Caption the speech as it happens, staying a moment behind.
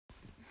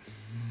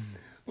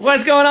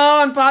What's going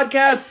on,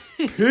 podcast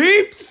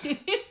peeps?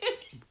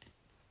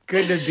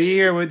 Good to be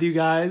here with you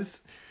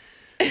guys.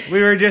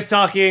 We were just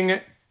talking.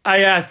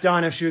 I asked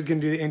Dawn if she was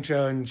going to do the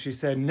intro, and she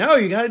said, no,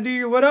 you got to do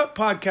your What Up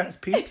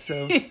podcast peeps.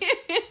 So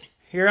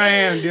here I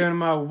am doing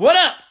my What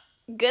Up.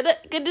 Good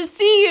to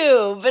see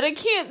you, but I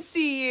can't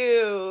see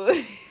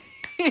you.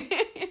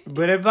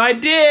 But if I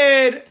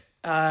did,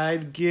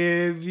 I'd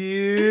give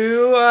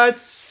you a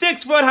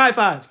 6-foot high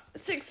five.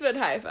 6-foot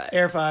high five.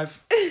 Air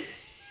five.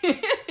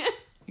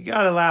 You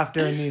gotta laugh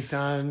during these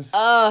times.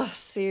 Oh,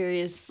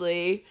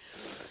 seriously.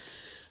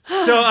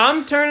 So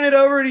I'm turning it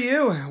over to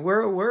you.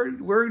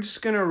 We're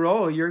just gonna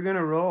roll. You're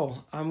gonna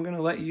roll. I'm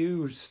gonna let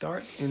you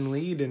start and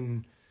lead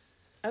and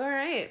All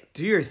right.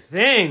 do your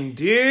thing,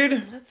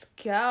 dude. Let's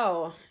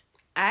go.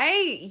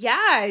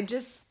 I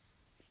just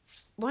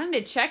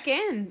wanted to check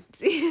in,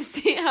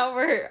 see how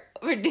we're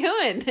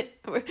doing.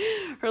 We're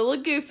a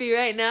little goofy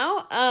right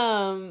now.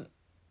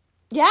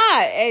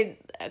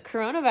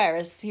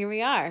 Coronavirus. Here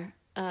we are.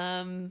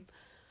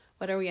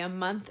 What are we, a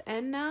month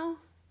in now?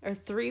 Or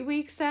 3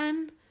 weeks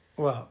in?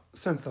 Well,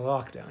 since the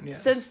lockdown,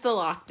 yes. Since the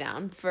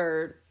lockdown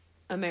for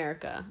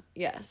America,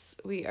 yes.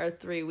 We are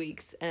 3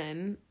 weeks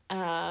in.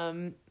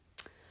 I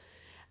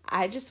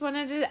just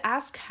wanted to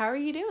ask, how are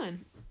you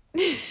doing?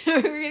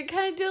 We're going to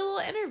kind of do a little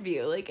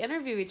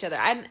interview each other.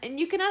 And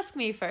you can ask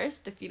me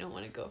first if you don't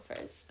want to go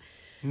first.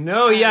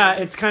 No, yeah,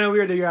 it's kind of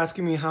weird that you're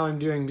asking me how I'm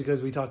doing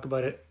because we talk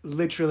about it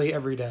literally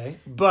every day.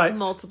 But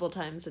multiple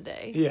times a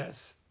day.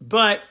 Yes.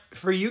 But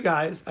for you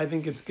guys, I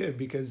think it's good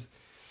because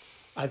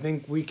I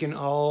think we can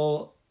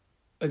all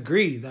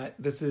agree that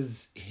this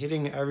is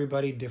hitting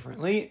everybody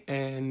differently.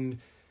 And,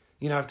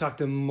 you know, I've talked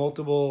to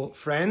multiple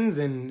friends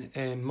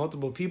and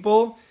multiple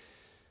people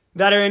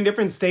that are in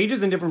different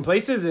stages and different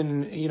places.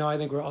 And, you know, I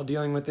think we're all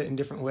dealing with it in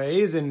different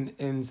ways.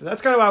 And so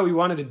that's kind of why we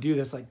wanted to do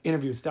this like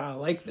interview style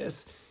like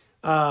this.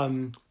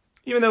 Even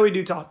though we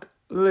do talk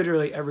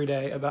literally every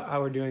day about how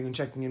we're doing and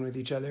checking in with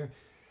each other.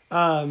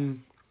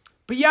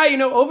 But yeah, you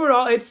know,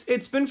 overall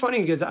it's been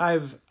funny because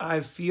I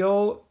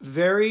feel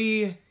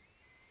very,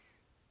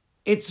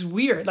 it's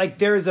weird. Like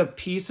there's a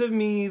piece of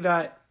me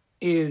that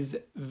is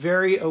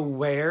very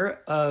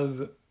aware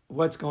of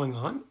what's going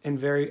on and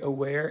very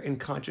aware and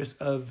conscious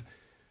of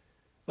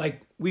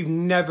like, we've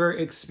never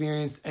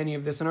experienced any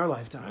of this in our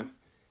lifetime.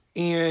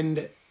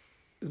 And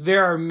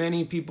there are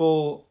many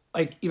people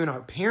like even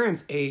our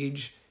parents'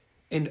 age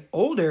and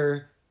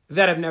older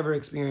that have never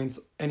experienced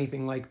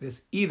anything like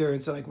this either.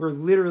 And so like, we're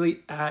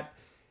literally at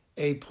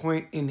a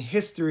point in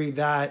history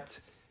that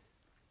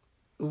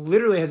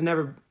literally has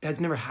never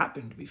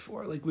happened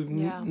before. Like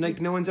like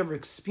no one's ever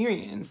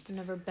experienced.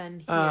 Never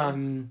been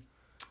here.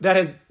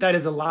 That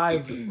is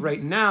alive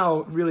right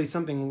now. Really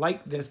something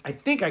like this. I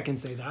think I can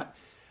say that.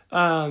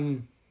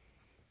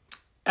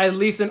 At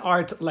least in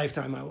our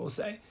lifetime, I will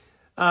say.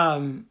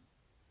 And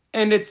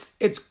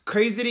it's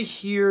crazy to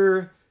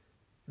hear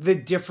the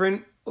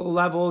different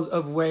levels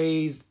of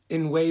ways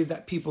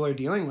that people are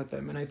dealing with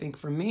them. And I think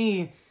for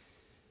me,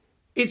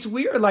 it's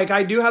weird. Like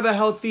I do have a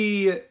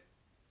healthy, I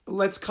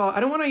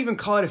don't want to even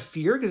call it a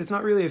fear because it's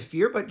not really a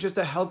fear, but just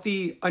a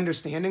healthy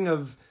understanding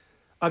of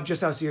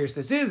just how serious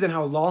this is and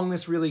how long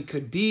this really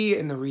could be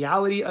and the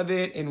reality of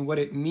it and what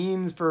it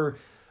means for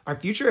our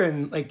future.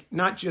 And like,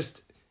 not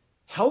just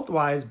health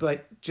wise,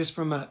 but just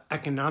from an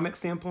economic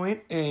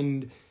standpoint.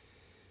 And,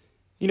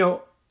 you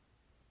know,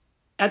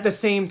 at the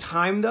same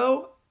time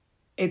though,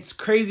 it's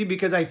crazy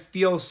because I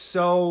feel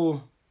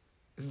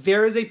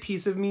there is a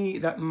piece of me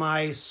that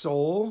my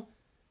soul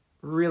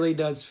really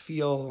does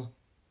feel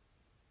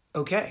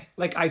okay.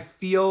 Like I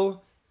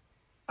feel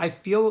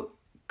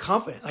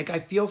confident. Like I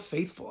feel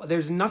faithful.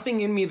 There's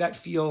nothing in me that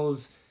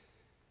feels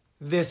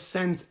this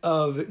sense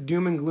of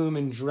doom and gloom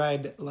and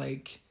dread.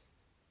 Like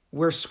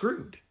we're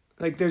screwed.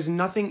 Like there's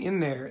nothing in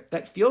there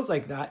that feels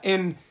like that.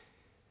 And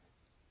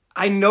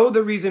I know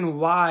the reason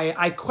why.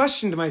 I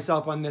questioned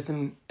myself on this.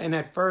 And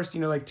at first,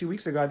 you know, like 2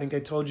 weeks ago, I think I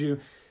told you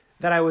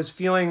that I was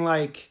feeling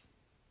like,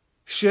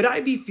 should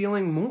I be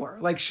feeling more?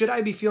 Like, should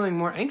I be feeling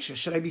more anxious?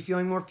 Should I be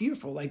feeling more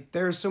fearful? Like,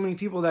 there are so many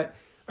people that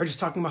are just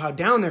talking about how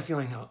down they're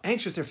feeling, how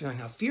anxious they're feeling,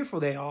 how fearful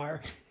they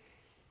are.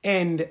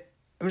 And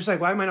I'm just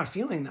like, why am I not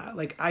feeling that?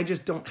 Like, I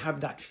just don't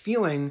have that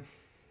feeling.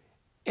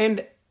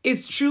 And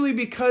it's truly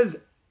because,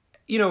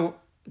 you know,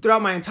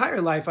 throughout my entire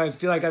life, I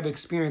feel like I've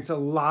experienced a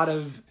lot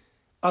of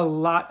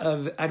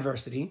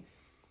adversity.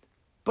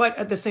 But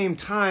at the same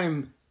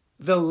time,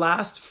 the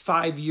last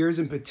 5 years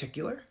in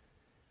particular,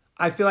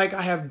 I feel like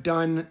I have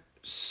done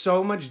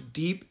so much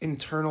deep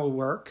internal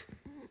work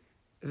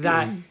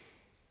that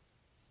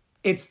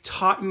it's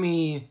taught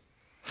me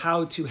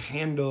how to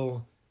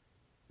handle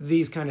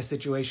these kind of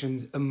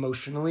situations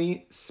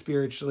emotionally,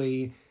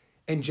 spiritually,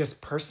 and just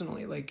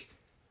personally. Like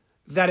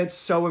that it's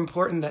so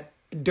important that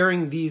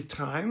during these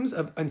times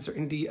of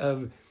uncertainty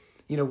of,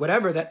 you know,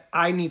 whatever, that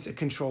I need to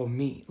control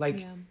me.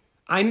 Like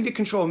I need to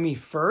control me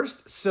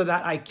first so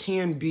that I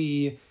can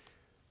be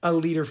a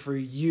leader for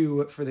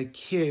you, for the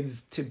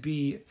kids to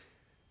be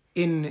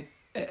in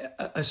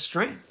a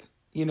strength,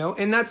 you know?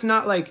 And that's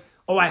not like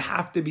oh, I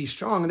have to be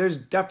strong. There's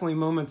definitely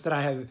moments that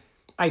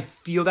I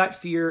feel that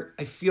fear,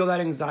 I feel that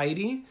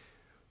anxiety,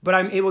 but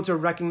I'm able to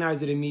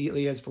recognize it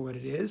immediately as for what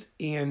it is,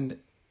 and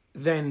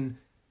then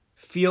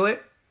feel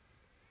it,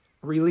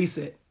 release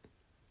it,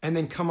 and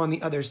then come on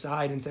the other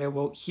side and say,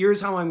 well,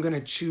 here's how I'm going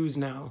to choose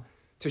now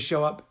to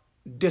show up,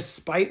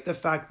 despite the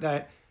fact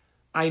that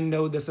I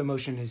know this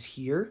emotion is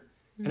here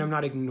and I'm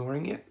not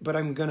ignoring it, but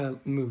I'm going to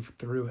move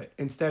through it,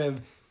 instead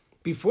of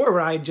before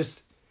where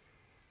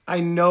I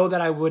know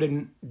that I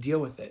wouldn't deal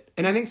with it.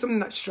 And I think something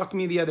that struck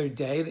me the other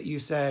day that you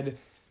said,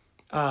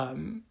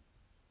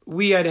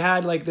 we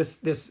had like this,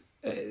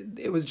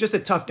 it was just a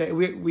tough day.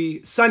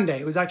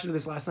 Sunday, it was actually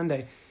this last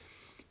Sunday,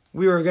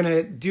 we were going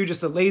to do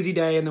just a lazy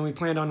day, and then we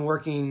planned on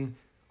working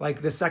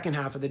like the second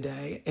half of the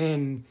day.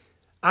 And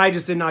I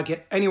just did not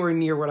get anywhere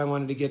near what I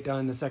wanted to get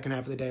done the second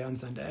half of the day on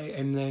Sunday.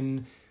 And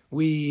then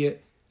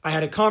I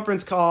had a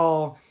conference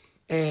call,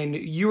 and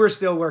you were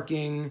still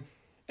working,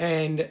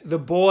 and the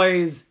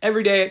boys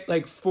every day at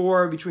like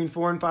between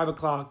 4 and 5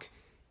 o'clock,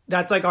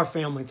 that's like our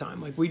family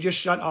time. Like we just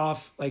shut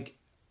off like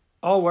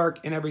all work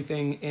and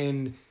everything,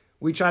 and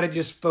we try to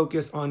just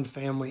focus on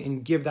family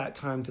and give that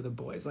time to the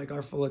boys, like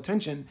our full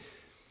attention.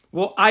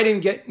 Well, I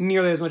didn't get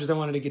nearly as much as I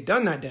wanted to get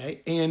done that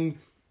day. And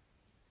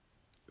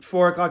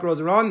 4 o'clock rolls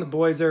around, the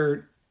boys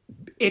are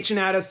itching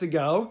at us to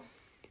go.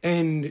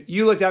 And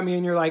you looked at me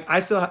and you're like, I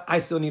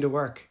still need to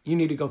work. You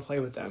need to go play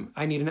with them.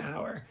 I need an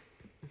hour.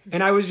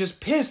 And I was just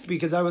pissed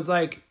because I was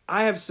like,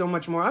 I have so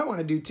much more I want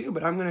to do too,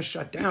 but I'm going to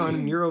shut down.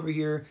 And you're over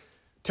here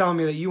telling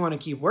me that you want to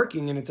keep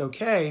working and it's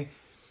okay.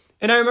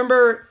 And I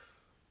remember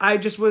I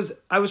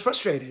was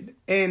frustrated,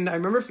 and I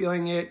remember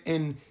feeling it.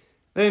 And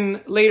then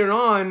later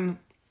on,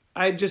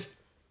 I just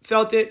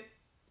felt it,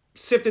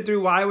 sifted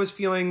through why I was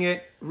feeling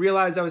it,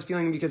 realized I was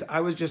feeling it because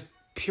I was just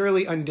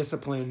purely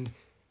undisciplined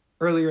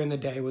earlier in the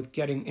day with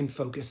getting and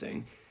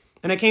focusing.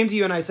 And I came to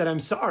you and I said,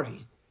 I'm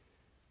sorry.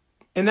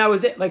 And that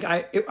was it. Like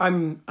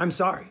I'm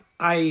sorry.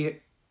 I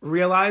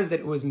realized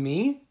that it was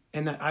me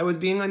and that I was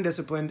being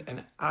undisciplined,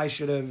 and I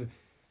should have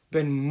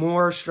been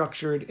more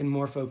structured and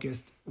more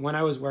focused when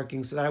I was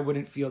working so that I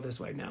wouldn't feel this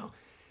way now.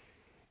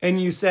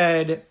 And you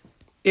said,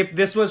 if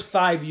this was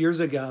 5 years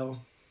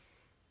ago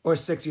or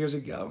 6 years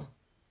ago,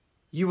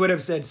 you would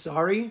have said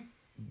sorry,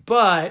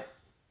 but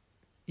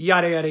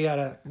yada, yada,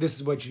 yada, this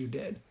is what you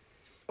did.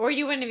 Or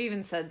you wouldn't have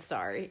even said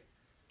sorry.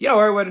 Yeah,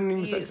 or I wouldn't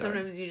even say sorry.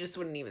 Sometimes you just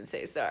wouldn't even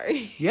say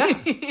sorry. Yeah.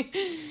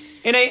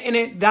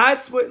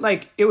 That's what,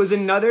 like, it was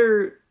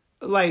another,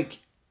 like,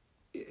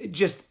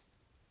 just,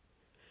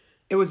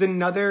 it was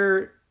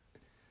another,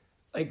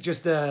 like,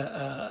 just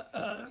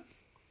a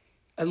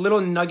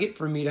little nugget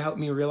for me to help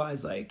me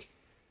realize, like,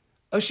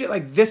 oh shit,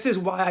 like, this is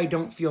why I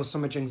don't feel so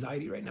much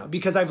anxiety right now.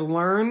 Because I've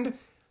learned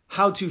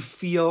how to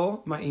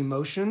feel my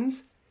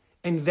emotions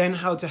and then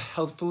how to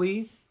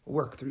healthfully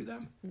work through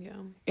them. Yeah.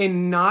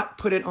 And not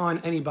put it on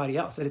anybody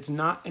else. That it's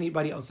not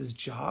anybody else's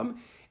job.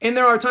 And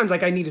there are times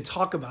like I need to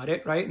talk about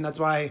it, right? And that's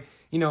why,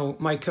 you know,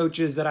 my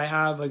coaches that I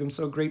have, like, I'm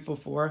so grateful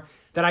for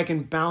that I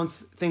can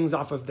bounce things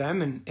off of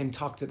them and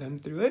talk to them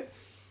through it.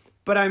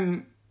 But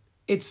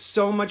it's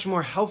so much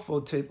more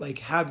helpful to, like,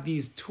 have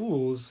these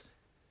tools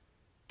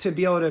to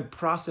be able to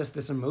process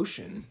this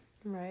emotion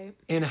right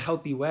in a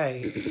healthy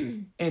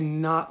way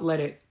and not let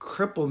it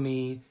cripple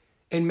me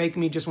and make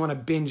me just want to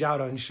binge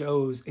out on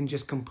shows and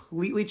just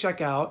completely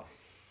check out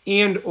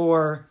and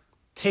or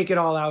take it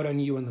all out on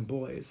you and the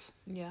boys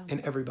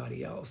and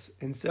everybody else.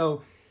 And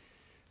so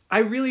I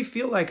really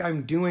feel like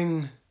I'm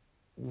doing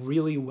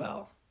really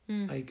well,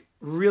 like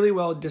really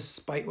well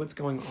despite what's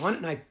going on.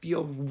 And I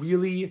feel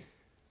really,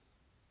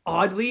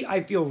 oddly,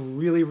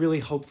 really, really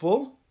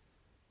hopeful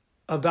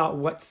about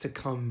what's to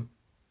come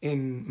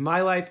in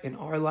my life, in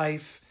our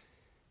life,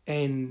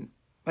 and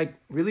like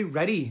really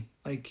ready.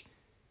 Like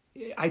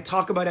I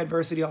talk about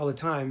adversity all the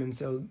time. And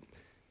so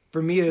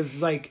for me,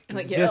 it's like,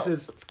 let's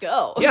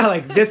go. Yeah.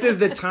 Like this is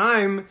the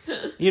time,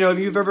 you know, if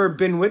you've ever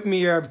been with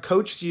me or I've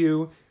coached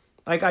you,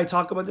 like I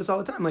talk about this all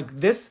the time. Like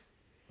this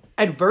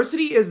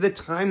adversity is the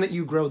time that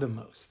you grow the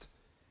most,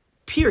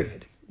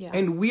 period. Yeah.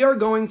 And we are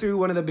going through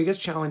one of the biggest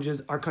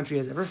challenges our country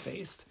has ever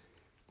faced.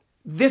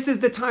 This is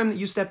the time that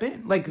you step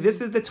in. Like,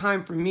 this is the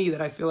time for me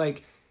that I feel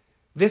like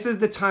this is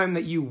the time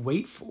that you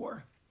wait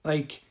for.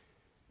 Like,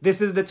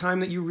 this is the time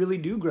that you really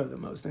do grow the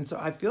most. And so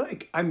I feel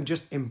like I'm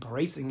just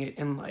embracing it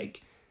and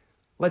like,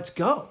 let's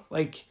go.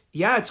 Like,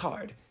 yeah, it's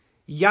hard.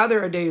 Yeah,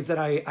 there are days that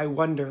I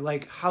wonder,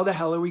 like, how the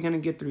hell are we going to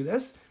get through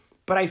this?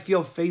 But I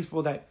feel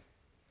faithful that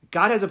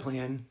God has a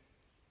plan.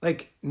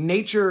 Like,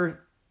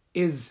 nature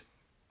is,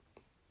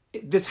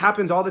 this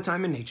happens all the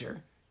time in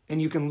nature.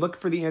 And you can look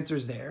for the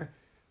answers there.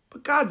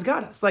 But God's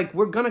got us. Like,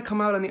 we're going to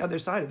come out on the other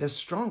side of this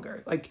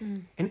stronger. Like,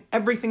 and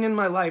everything in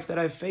my life that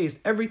I've faced,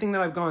 everything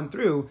that I've gone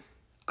through,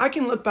 I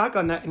can look back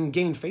on that and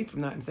gain faith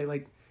from that and say,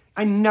 like,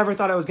 I never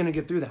thought I was going to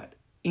get through that.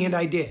 And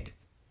I did.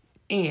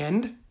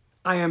 And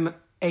I am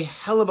a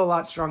hell of a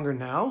lot stronger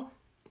now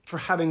for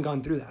having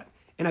gone through that.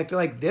 And I feel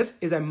like this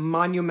is a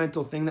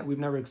monumental thing that we've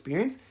never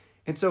experienced.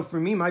 And so for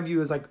me, my view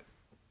is like,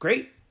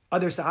 great,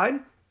 other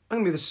side, I'm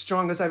going to be the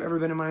strongest I've ever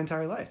been in my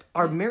entire life.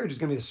 Our marriage is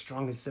going to be the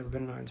strongest it's ever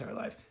been in our entire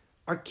life.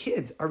 Our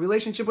kids, our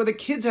relationship with the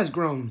kids has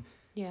grown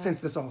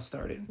since this all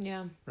started.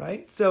 Yeah.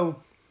 Right?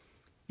 So,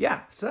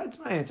 yeah. So that's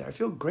my answer. I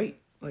feel great.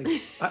 Like,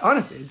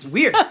 honestly, it's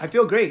weird. I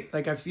feel great.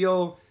 Like, I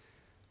feel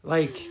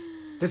like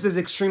this is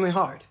extremely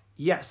hard.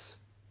 Yes.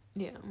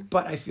 Yeah.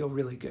 But I feel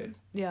really good.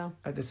 Yeah.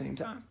 At the same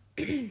time.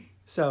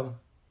 So,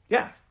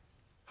 yeah.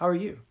 How are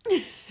you?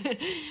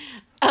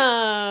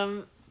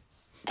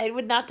 I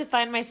would not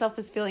define myself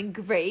as feeling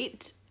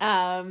great.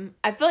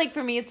 I feel like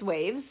for me it's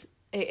waves.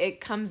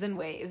 It comes in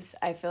waves.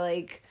 I feel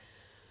like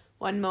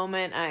one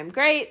moment I'm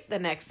great, the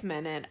next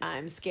minute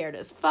I'm scared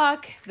as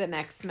fuck, the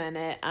next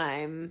minute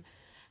I'm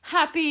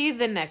happy,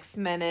 the next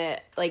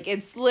minute, like,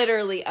 it's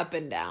literally up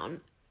and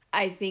down.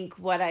 I think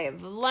what I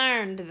have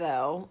learned,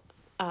 though,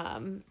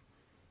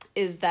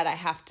 is that I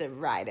have to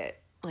ride it.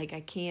 Like,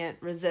 I can't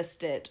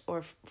resist it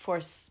or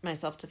force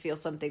myself to feel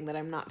something that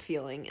I'm not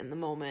feeling in the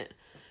moment.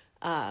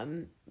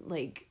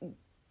 Like,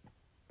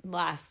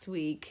 last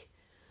week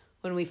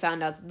when we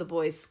found out that the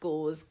boys'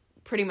 school was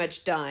pretty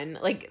much done,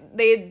 like,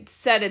 they had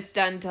said it's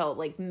done till,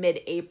 like,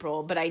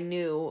 mid-April, but I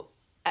knew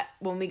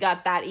when we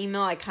got that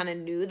email, I kind of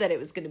knew that it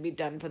was going to be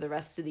done for the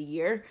rest of the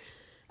year,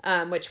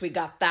 which we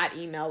got that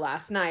email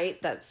last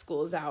night that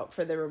school's out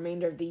for the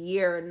remainder of the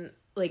year. And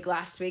like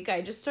last week,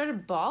 I just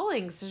started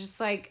bawling. So just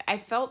like, I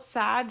felt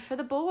sad for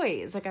the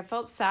boys. Like, I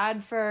felt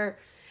sad for,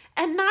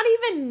 and not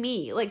even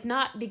me, like,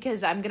 not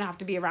because I'm going to have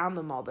to be around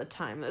them all the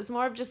time. It was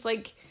more of just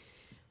like,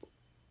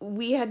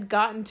 we had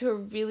gotten to a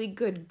really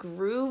good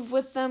groove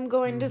with them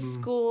going to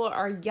school.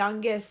 Our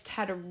youngest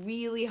had a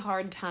really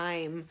hard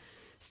time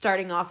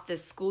starting off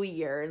this school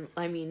year. And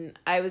I mean,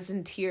 I was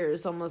in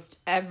tears almost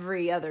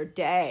every other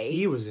day.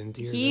 He was in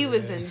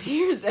tears. In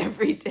tears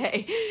every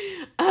day.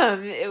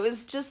 It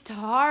was just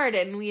hard.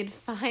 And we had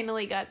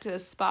finally got to a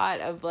spot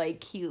of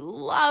like, he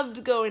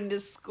loved going to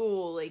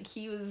school. Like,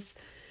 he was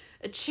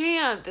a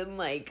champ and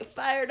like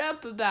fired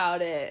up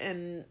about it.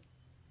 And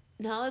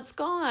now it's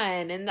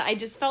gone. And I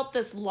just felt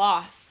this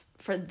loss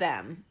for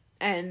them.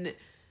 And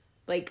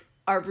like,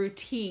 our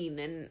routine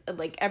and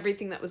like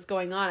everything that was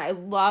going on. I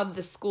love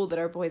the school that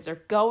our boys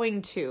are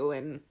going to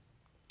and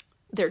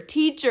their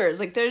teachers.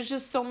 Like, there's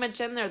just so much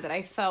in there that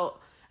I felt,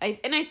 I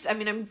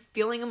mean, I'm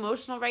feeling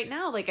emotional right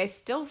now. Like, I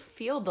still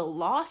feel the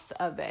loss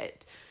of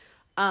it.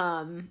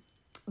 But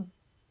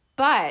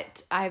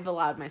I've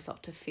allowed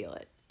myself to feel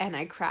it. And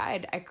I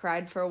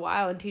cried for a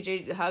while, and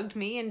TJ hugged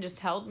me and just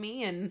held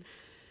me. And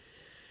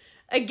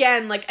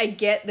again, like, I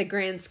get the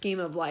grand scheme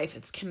of life.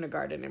 It's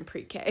kindergarten and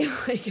pre-K.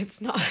 Like,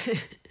 it's not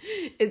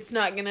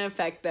going to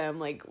affect them.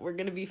 Like, we're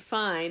going to be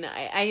fine.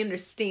 I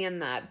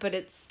understand that, but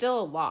it's still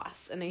a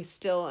loss. And I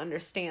still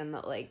understand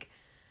that, like,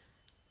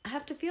 I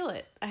have to feel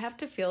it. I have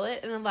to feel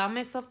it and allow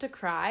myself to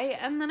cry.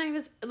 And then I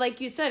was, like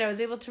you said, I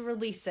was able to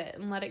release it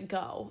and let it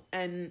go.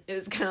 And it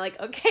was kind of like,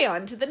 okay,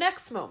 on to the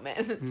next moment.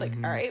 And it's like,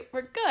 all right,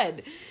 we're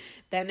good.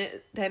 Then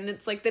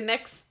it's like the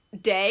next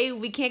day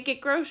we can't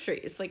get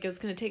groceries. Like, it was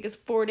going to take us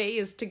 4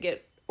 days to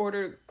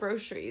order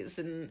groceries.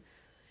 And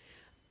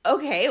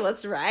okay,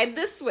 let's ride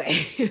this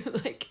way.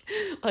 Like,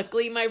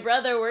 luckily my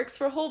brother works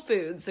for Whole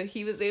Foods, so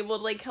he was able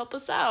to like help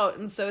us out.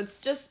 And so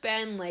it's just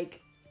been like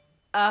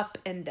up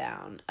and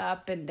down,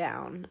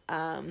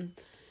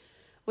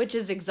 which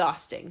is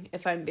exhausting,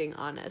 if I'm being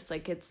honest.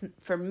 Like, it's,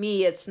 for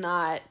me, it's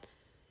not,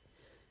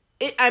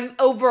 I'm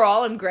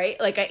great.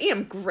 Like, I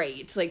am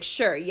great. Like,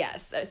 sure.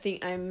 Yes. I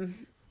think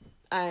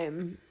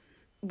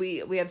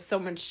we have so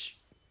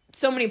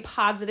many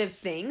positive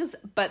things,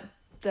 but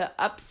the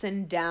ups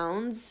and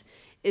downs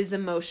is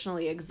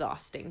emotionally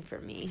exhausting for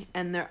me.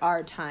 And there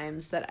are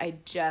times that I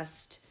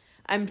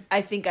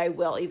think I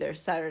will either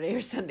Saturday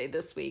or Sunday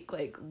this week,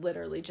 like,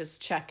 literally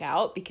just check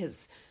out,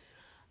 because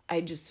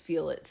I just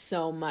feel it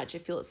so much. I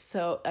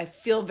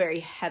feel very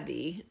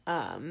heavy.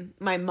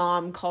 My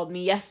mom called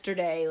me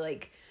yesterday,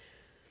 like,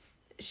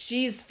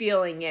 she's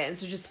feeling it. And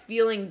so just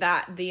feeling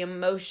that, the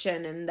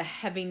emotion and the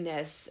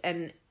heaviness.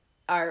 And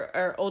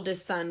our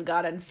oldest son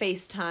got on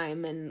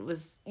FaceTime and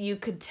you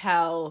could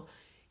tell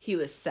he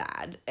was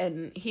sad.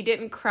 And he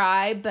didn't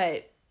cry,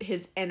 but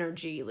his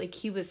energy, like,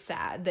 he was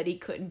sad that he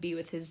couldn't be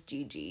with his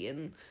Gigi.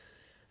 And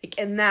like,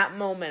 in that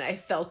moment I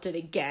felt it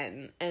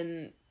again.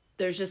 And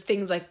there's just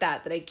things like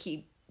that I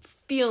keep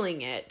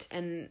feeling it,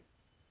 and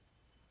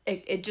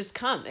it just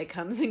comes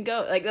and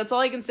goes. Like, that's all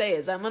I can say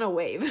is I'm on a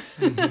wave.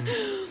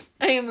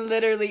 I am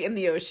literally in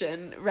the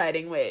ocean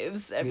riding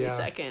waves every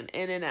second,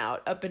 in and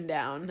out, up and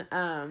down.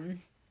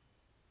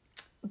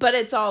 But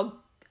it's all,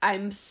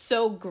 I'm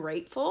so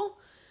grateful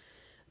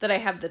that I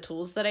have the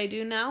tools that I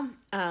do now.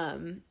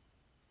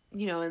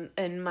 You know,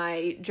 in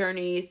my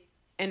journey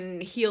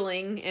and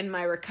healing, in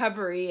my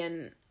recovery,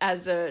 and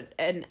as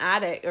an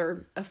addict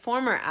or a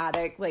former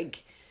addict,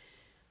 like,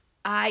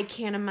 I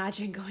can't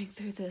imagine going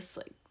through this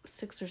like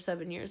 6 or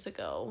 7 years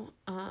ago.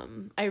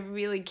 I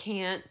really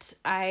can't.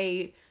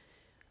 I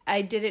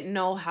didn't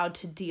know how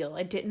to deal.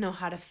 I didn't know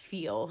how to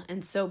feel.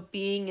 And so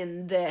being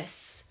in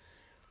this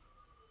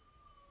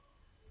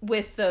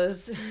with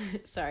those,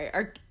 sorry,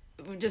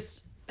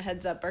 just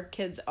heads up, our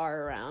kids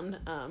are around.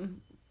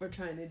 We're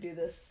trying to do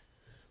this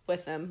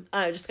with them.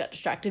 I just got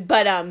distracted.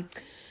 But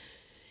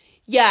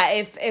yeah,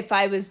 if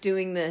I was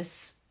doing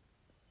this,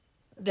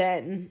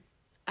 then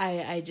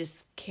I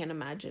just can't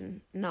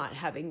imagine not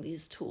having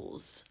these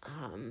tools.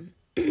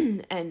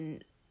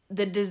 And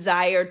the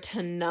desire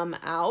to numb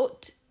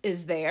out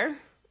is there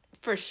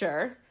for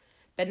sure.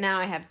 But now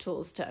I have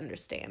tools to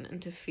understand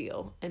and to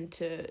feel and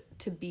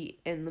to be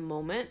in the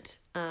moment.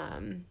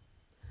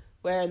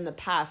 Where in the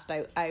past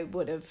I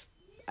would have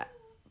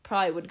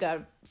probably would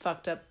got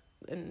fucked up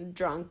and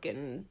drunk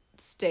and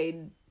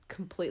stayed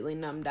completely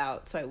numbed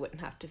out so I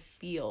wouldn't have to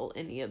feel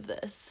any of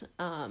this.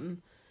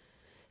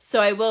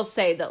 So I will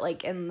say that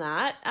like in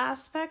that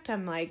aspect,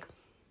 I'm like,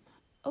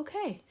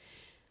 okay.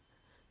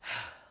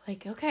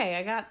 Like, okay,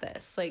 I got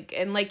this. Like,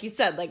 and like you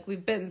said, like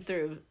we've been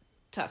through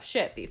tough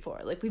shit before.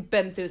 Like we've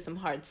been through some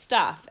hard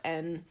stuff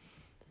and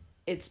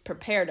it's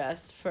prepared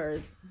us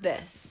for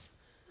this.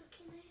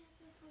 Can I have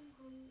it?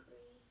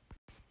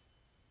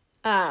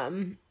 I'm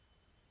hungry.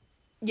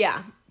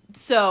 Yeah.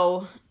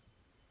 So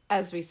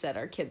as we said,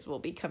 our kids will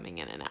be coming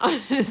in and out.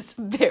 Just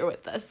bear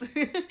with us.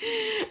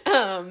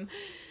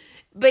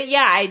 But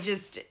yeah,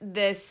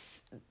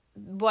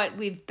 what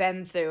we've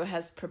been through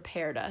has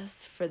prepared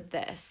us for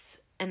this.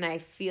 And I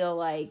feel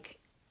like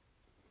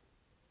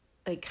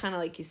kind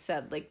of like you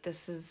said, like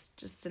this is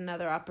just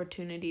another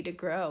opportunity to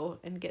grow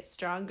and get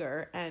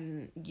stronger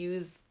and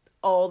use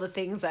all the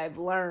things I've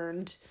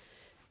learned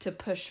to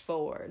push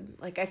forward.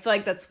 Like, I feel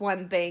like that's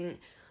one thing,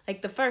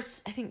 like the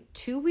first, I think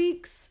 2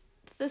 weeks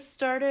this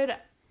started,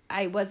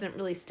 I wasn't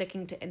really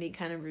sticking to any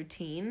kind of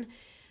routine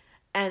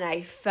and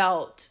I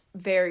felt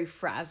very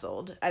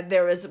frazzled.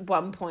 There was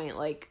one point,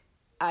 like,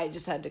 I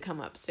just had to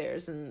come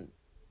upstairs and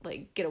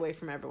like get away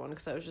from everyone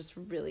because I was just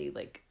really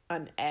like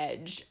on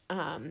edge.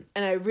 And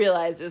I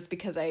realized it was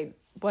because I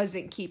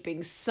wasn't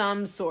keeping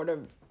some sort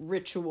of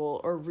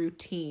ritual or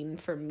routine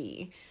for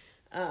me.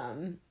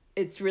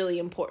 It's really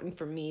important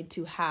for me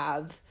to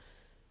have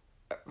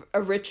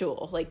a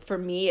ritual. Like for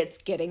me, it's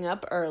getting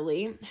up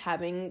early,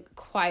 having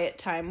quiet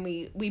time.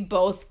 We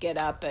both get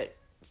up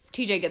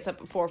TJ gets up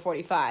at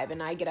 4:45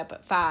 and I get up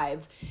at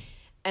 5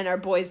 and our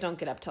boys don't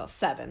get up till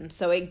 7.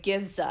 So it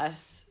gives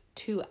us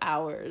 2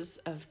 hours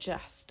of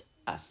just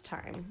us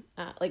time.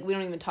 Like we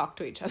don't even talk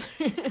to each other.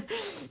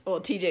 Well,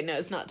 TJ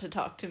knows not to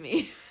talk to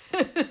me.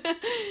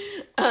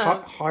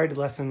 Hard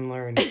lesson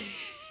learned.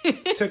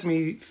 Took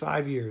me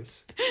 5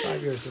 years.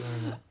 5 years to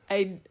learn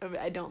that.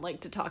 I don't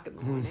like to talk in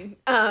the morning.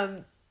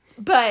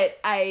 But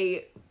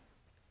I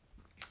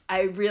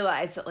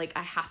realized that like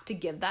I have to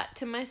give that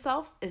to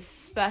myself,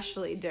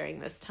 especially during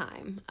this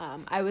time.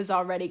 I was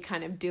already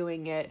kind of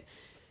doing it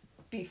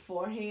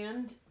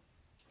beforehand.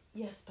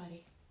 Yes,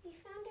 buddy. We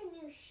found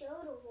a new show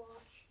to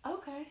watch.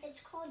 Okay.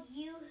 It's called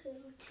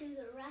Yoo-Hoo to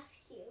the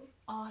Rescue.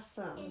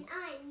 Awesome. And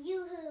I'm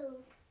Yoo-Hoo.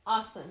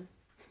 Awesome.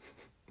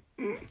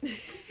 The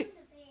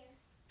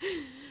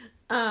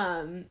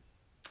bear.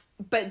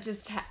 But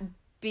just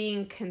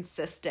being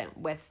consistent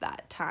with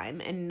that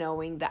time and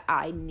knowing that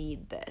I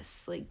need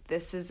this. Like,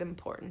 this is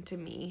important to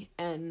me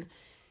and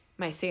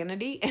my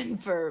sanity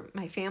and for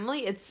my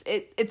family. It's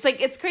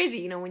like, it's crazy,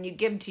 you know, when you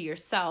give to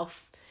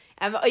yourself.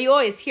 And you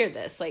always hear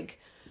this, like,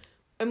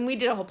 and we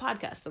did a whole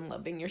podcast on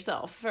loving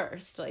yourself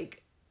first.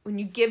 Like, when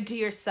you give to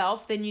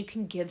yourself, then you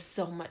can give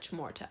so much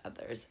more to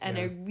others. And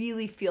I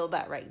really feel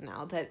that right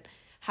now, that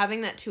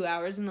having that 2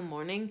 hours in the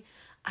morning,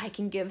 I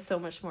can give so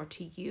much more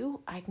to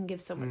you. I can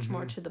give so much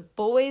more to the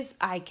boys.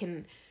 I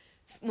can,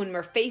 when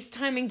we're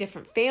FaceTiming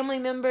different family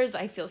members,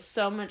 I feel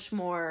so much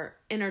more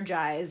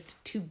energized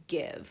to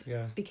give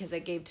because I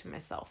gave to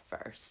myself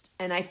first.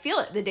 And I feel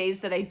it the days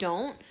that I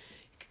don't.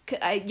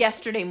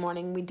 Yesterday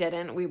morning we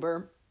didn't. We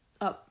were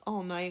up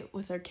all night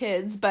with our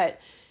kids, but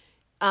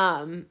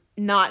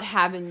not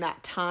having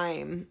that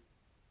time,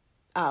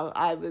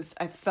 I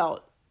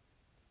felt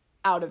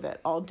out of it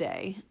all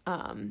day.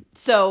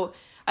 So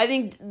I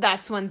think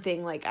that's one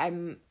thing, like,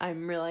 I'm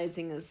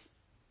realizing is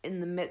in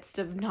the midst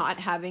of not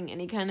having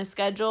any kind of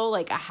schedule,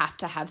 like, I have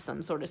to have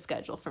some sort of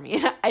schedule for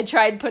me. I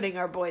tried putting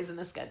our boys in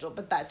a schedule,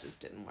 but that just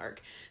didn't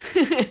work.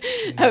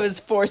 I was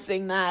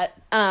forcing that.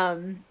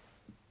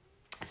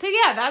 So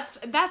yeah,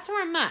 that's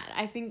where I'm at.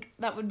 I think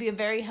that would be a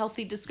very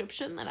healthy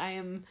description, that I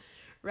am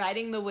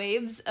riding the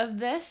waves of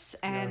this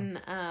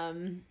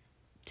and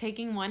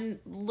taking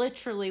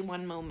literally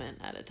one moment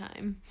at a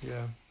time.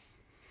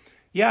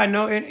 Yeah,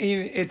 no,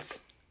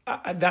 it's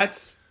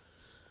that's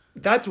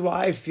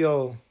why I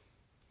feel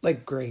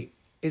like great,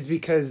 is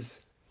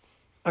because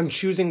I'm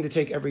choosing to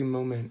take every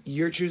moment.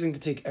 You're choosing to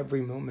take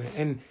every moment.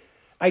 And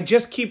I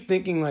just keep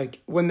thinking, like,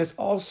 when this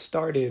all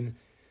started,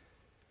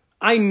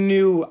 I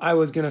knew I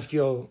was going to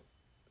feel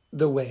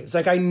the waves.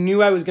 Like, I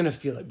knew I was going to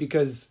feel it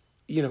because,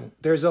 you know,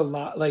 there's a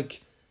lot that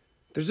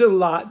there's a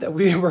lot that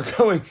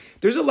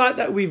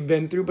we've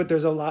been through, but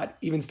there's a lot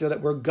even still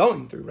that we're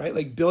going through, right?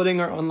 Like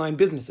building our online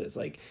businesses.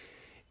 Like,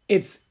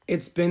 it's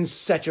been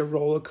such a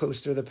roller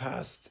coaster the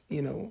past,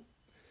 you know,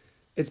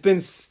 I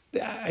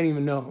don't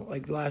even know,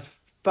 like the last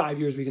 5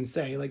 years we can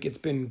say, like, it's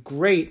been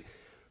great,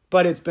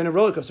 But it's been a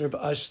roller coaster of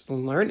us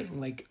learning,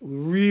 like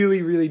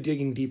really, really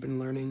digging deep and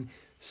learning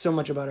so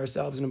much about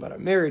ourselves and about our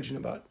marriage and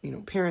about, you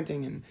know,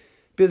 parenting and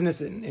business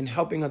and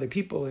helping other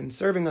people and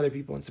serving other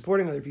people and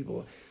supporting other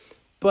people.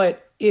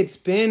 But it's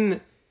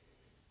been,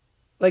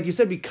 like you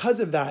said, because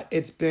of that,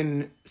 it's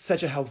been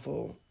such a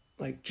helpful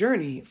like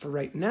journey for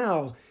right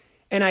now.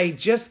 And I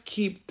just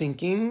keep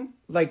thinking,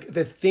 like,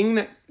 the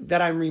thing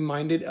that I'm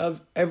reminded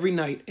of every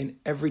night and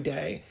every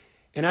day,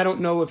 and I don't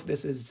know if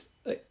this is,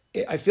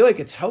 I feel like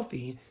it's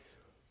healthy,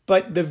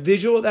 but the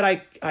visual that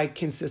I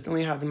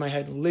consistently have in my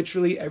head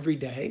literally every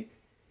day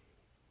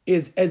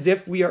is as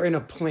if we are in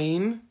a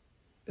plane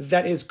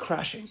that is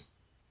crashing.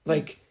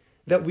 Like,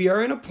 that we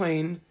are in a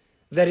plane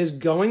that is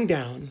going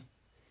down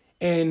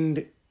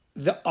and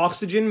the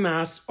oxygen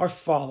masks are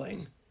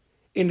falling.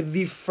 And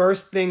the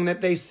first thing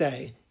that they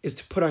say is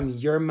to put on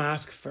your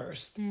mask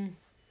first.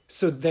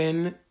 So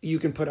then you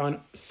can put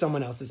on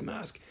someone else's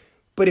mask.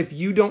 But if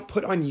you don't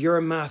put on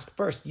your mask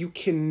first, you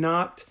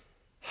cannot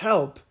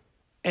help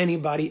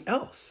anybody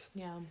else.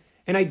 Yeah.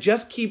 And I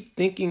just keep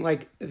thinking,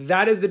 like,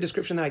 that is the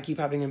description that I keep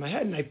having in my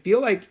head. And I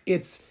feel like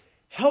it's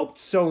helped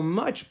so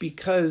much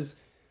because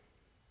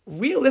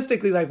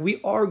realistically, like,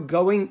 we are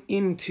going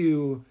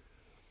into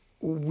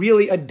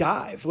really a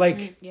dive.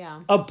 Like,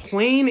 a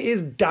plane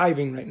is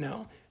diving right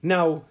now.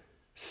 Now,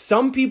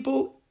 some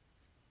people,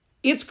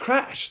 it's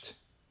crashed.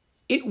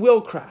 It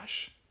will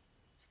crash.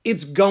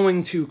 It's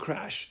going to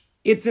crash.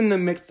 It's in the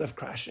midst of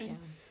crashing. Yeah.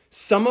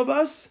 Some of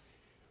us,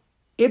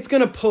 it's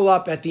going to pull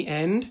up at the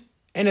end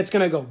and it's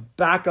going to go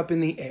back up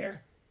in the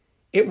air.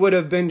 It would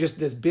have been just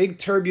this big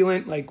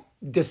turbulent like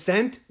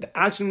descent. The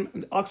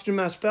oxygen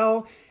mask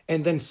fell,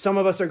 and then some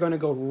of us are going to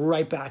go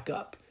right back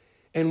up.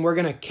 And we're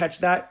going to catch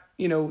that.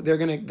 You know,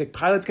 the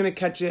pilot's going to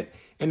catch it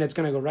and it's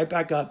going to go right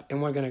back up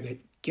and we're going to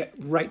get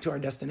right to our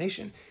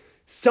destination.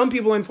 Some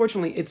people,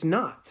 unfortunately, it's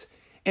not.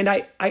 And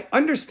I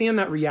understand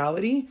that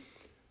reality,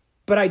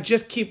 but I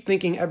just keep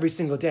thinking every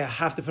single day, I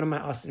have to put on my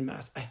oxygen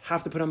mask. I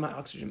have to put on my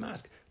oxygen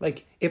mask.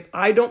 Like, if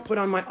I don't put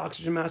on my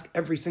oxygen mask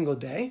every single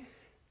day,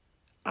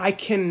 I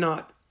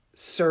cannot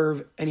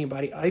serve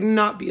anybody. I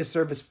cannot be a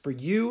service for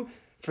you,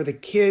 for the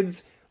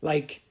kids.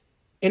 Like,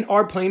 and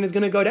our plane is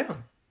going to go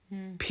down.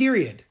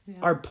 Period. Yeah.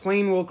 Our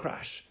plane will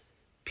crash.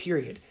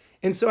 Period.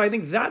 And so I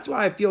think that's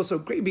why I feel so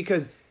great,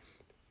 because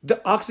the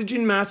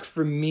oxygen mask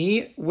for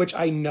me, which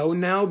I know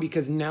now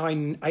because now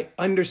I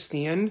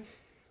understand,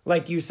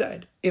 like you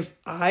said, if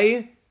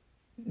I,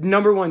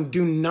 number one,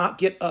 do not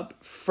get up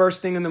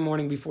first thing in the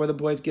morning before the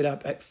boys get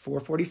up at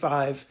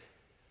 4:45,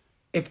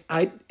 if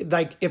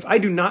I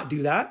do not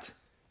do that,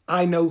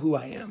 I know who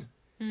I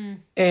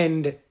am.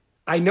 And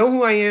I know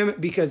who I am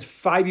because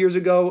 5 years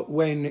ago,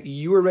 when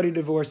you were ready to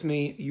divorce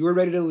me, you were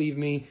ready to leave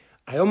me,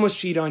 I almost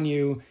cheated on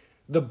you.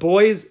 The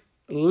boys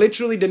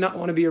literally did not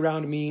want to be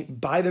around me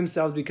by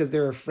themselves because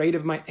they're afraid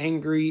of my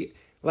angry,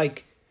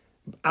 like,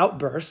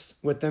 outbursts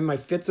with them, my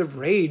fits of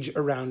rage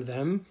around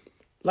them.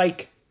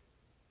 Like,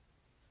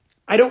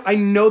 I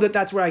know that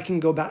that's where I can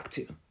go back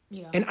to.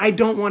 Yeah. And I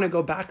don't want to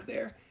go back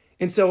there.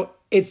 And so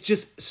it's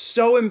just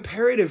so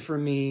imperative for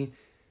me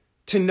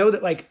to know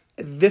that, like,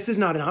 this is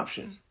not an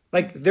option.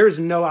 Like, there's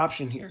no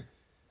option here.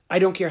 I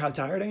don't care how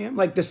tired I am.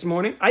 Like, this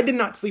morning, I did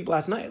not sleep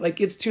last night.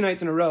 Like, it's 2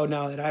 nights in a row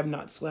now that I have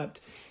not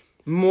slept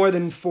more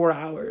than 4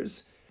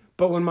 hours.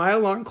 But when my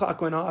alarm clock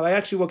went off, I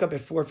actually woke up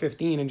at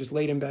 4:15 and just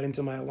laid in bed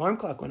until my alarm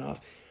clock went off.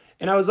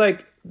 And I was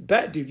like,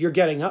 bet, dude, you're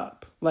getting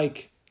up.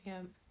 Like,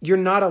 you're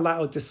not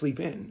allowed to sleep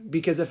in.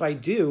 Because if I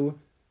do,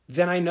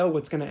 then I know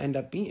what's going to end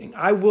up being.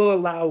 I will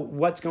allow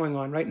what's going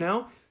on right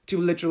now to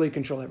literally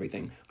control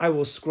everything. I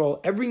will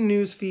scroll every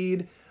news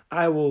feed.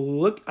 I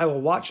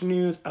will watch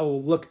news. I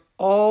will look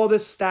all the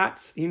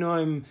stats. You know,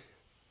 I'm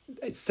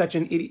such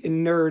an idiot, a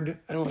nerd.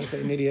 I don't want to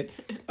say an idiot,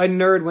 a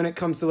nerd when it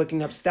comes to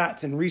looking up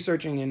stats and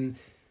researching. And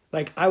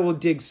like, I will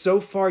dig so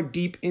far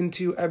deep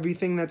into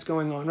everything that's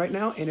going on right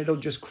now, and it'll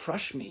just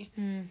crush me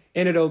and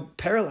it'll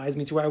paralyze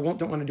me to where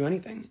don't want to do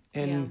anything.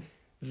 And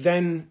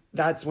then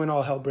that's when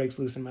all hell breaks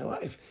loose in my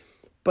life.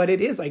 But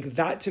it is like,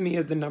 that to me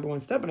is the number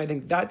one step. And I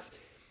think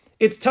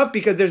it's tough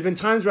because there's been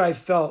times where I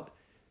felt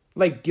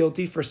like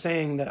guilty for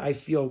saying that I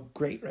feel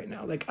great right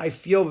now. Like, I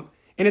feel,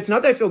 and it's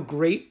not that I feel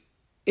great,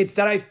 it's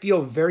that I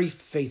feel very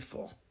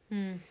faithful.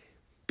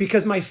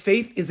 Because my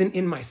faith isn't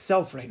in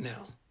myself right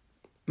now.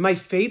 My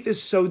faith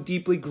is so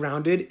deeply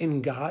grounded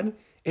in God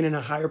and in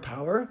a higher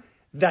power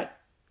that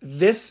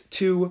this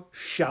too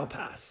shall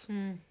pass.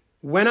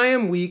 When I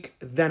am weak,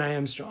 then I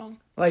am strong.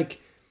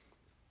 Like,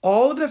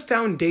 all of the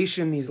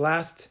foundation these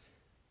last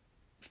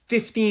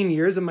 15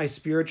 years of my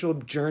spiritual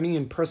journey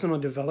and personal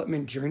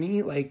development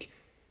journey, like,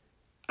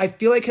 I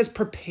feel like has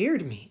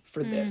prepared me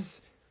for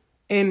this.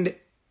 And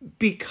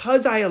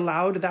because I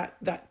allowed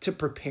that to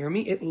prepare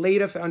me, it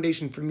laid a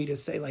foundation for me to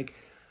say, like,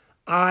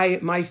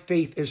 my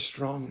faith is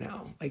strong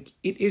now. Like,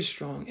 it is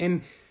strong.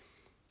 And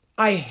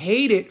I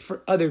hate it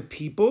for other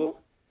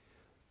people,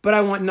 but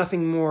I want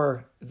nothing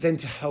more than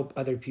to help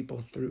other people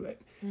through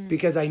it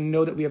because I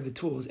know that we have the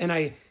tools. And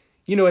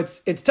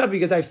it's tough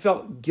because I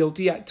felt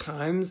guilty at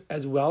times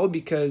as well,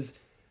 because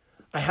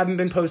I haven't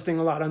been posting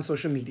a lot on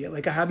social media.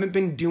 Like I haven't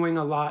been doing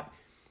a lot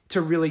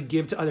to really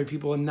give to other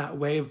people in that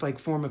way of like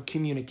form of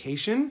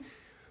communication.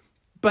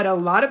 But a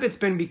lot of it's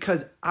been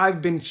because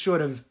I've been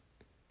sort of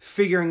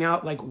figuring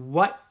out like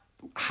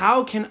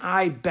how can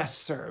I best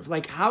serve?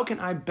 Like how can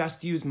I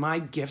best use my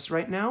gifts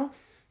right now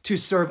to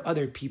serve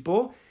other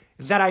people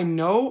that I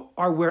know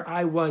are where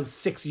I was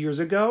 6 years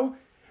ago,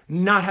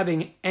 not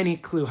having any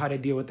clue how to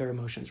deal with their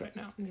emotions right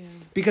now. Yeah.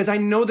 Because I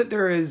know that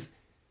there is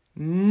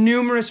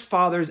numerous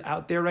fathers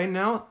out there right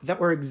now that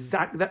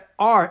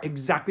are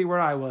exactly where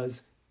I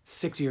was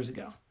 6 years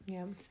ago,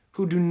 Yeah.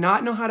 who do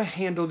not know how to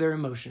handle their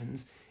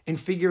emotions and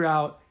figure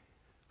out,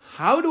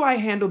 how do I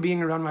handle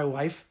being around my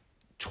wife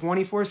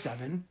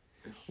 24/7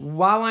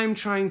 while I'm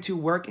trying to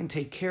work and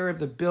take care of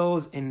the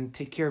bills and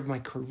take care of my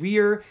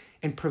career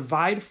and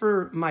provide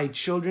for my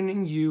children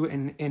and you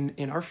and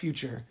in our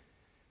future,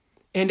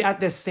 and at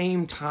the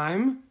same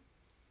time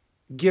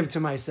give to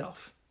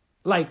myself.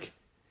 Like,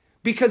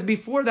 because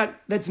before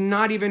that, that's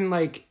not even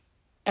like,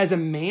 as a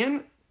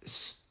man,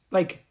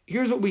 like,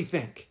 here's what we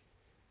think.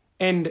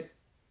 And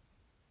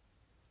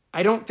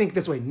I don't think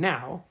this way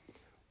now,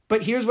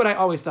 but here's what I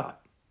always thought.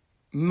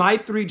 My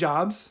 3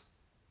 jobs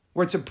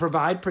were to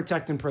provide,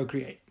 protect, and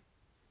procreate.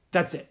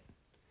 That's it.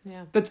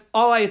 Yeah. That's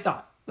all I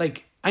thought.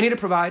 Like, I need to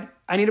provide,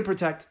 I need to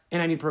protect, and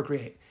I need to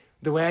procreate.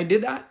 The way I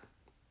did that,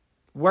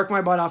 work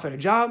my butt off at a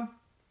job,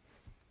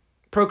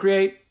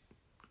 procreate,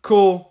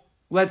 cool,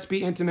 let's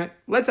be intimate,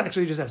 let's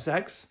actually just have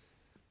sex,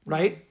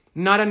 right?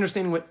 Not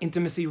understanding what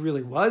intimacy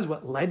really was,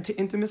 what led to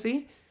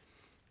intimacy.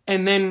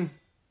 And then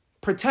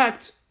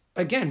protect,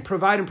 again,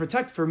 provide and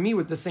protect for me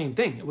was the same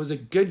thing. It was a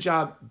good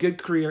job,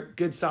 good career,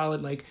 good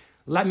solid, like,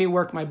 let me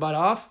work my butt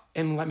off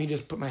and let me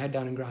just put my head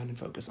down and grind and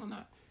focus on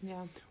that.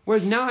 Yeah.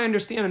 Whereas now I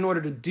understand, in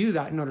order to do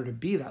that, in order to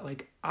be that,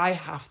 like, I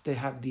have to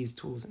have these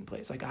tools in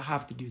place. Like, I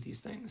have to do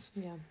these things.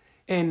 Yeah.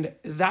 And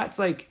that's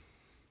why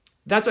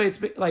it's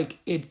like,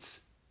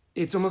 it's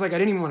almost like I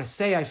didn't even want to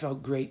say I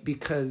felt great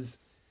because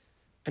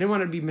I didn't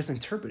want it to be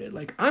misinterpreted.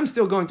 Like, I'm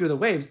still going through the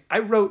waves. I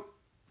wrote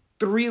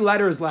 3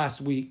 letters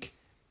last week.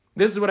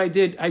 This is what I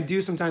did. I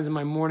do sometimes in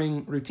my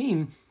morning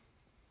routine.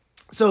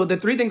 So the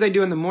 3 things I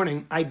do in the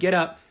morning, I get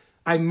up,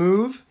 I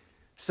move.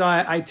 So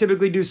I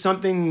typically do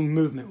something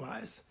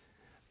movement-wise.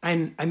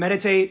 And I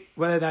meditate,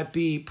 whether that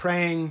be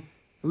praying,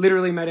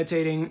 literally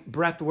meditating,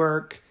 breath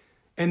work,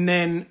 and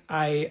then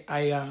I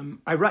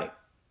write.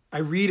 I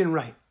read and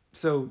write.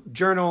 So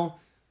journal,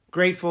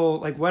 grateful,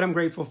 like what I'm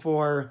grateful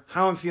for,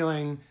 how I'm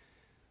feeling,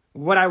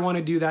 what I want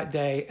to do that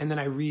day, and then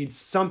I read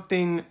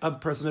something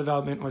of personal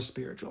development or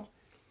spiritual.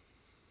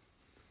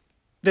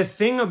 The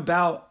thing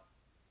about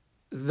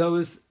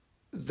those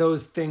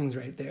things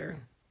right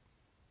there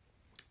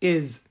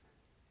is,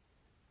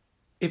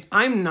 if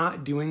I'm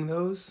not doing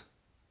those,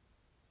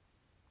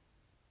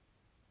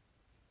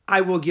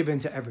 I will give in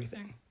to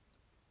everything.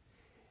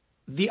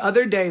 The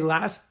other day,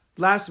 last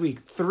week,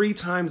 3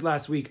 times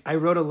last week, I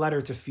wrote a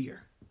letter to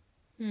fear.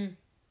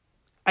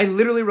 I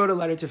literally wrote a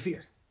letter to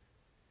fear.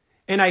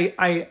 And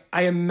I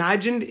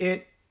imagined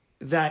it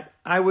that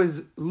I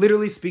was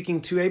literally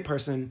speaking to a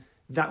person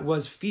that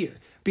was fear,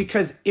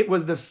 because it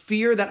was the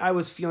fear that I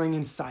was feeling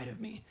inside of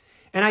me.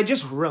 And I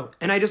just wrote,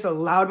 and I just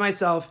allowed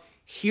myself,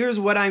 here's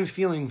what I'm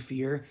feeling,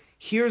 fear.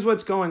 Here's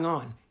what's going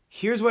on.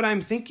 Here's what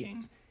I'm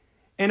thinking.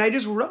 And I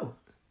just wrote.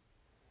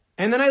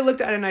 And then I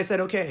looked at it and I said,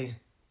 okay,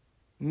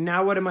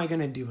 now what am I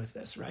going to do with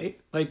this, right?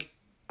 Like,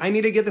 I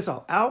need to get this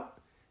all out,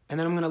 and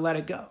then I'm going to let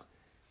it go.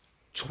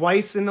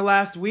 Twice in the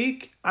last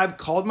week, I've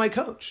called my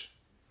coach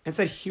and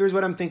said, here's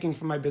what I'm thinking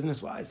for my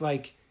business-wise.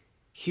 Like,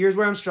 here's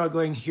where I'm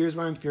struggling. Here's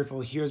where I'm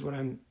fearful. Here's what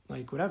I'm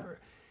like, whatever.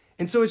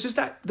 And so it's just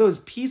that those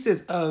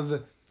pieces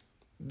of,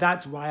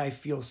 that's why I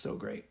feel so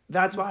great.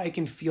 That's why I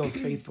can feel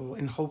faithful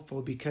and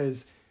hopeful,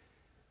 because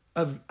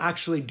of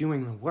actually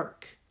doing the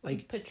work.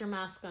 Like, Put your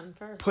mask on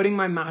first. Putting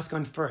my mask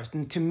on first.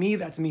 And to me,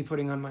 that's me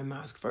putting on my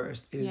mask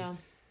first, is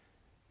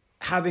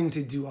having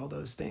to do all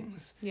those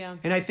things. Yeah.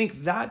 And I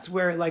think that's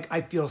where, like,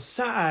 I feel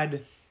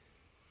sad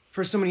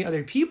for so many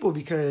other people,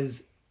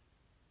 because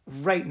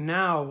right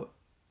now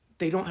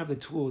they don't have the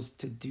tools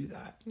to do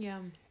that. Yeah.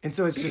 And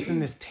so it's just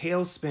in this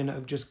tailspin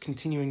of just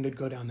continuing to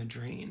go down the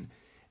drain.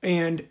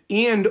 And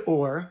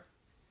or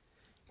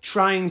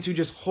trying to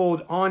just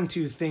hold on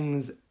to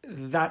things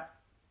that,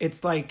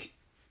 it's like,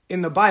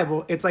 in the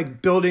Bible, it's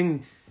like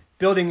building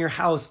your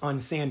house on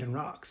sand and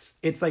rocks.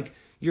 It's like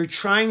you're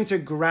trying to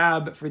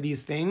grab for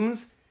these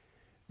things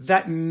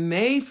that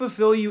may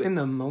fulfill you in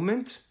the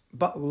moment,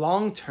 but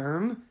long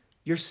term,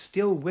 you're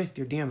still with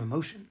your damn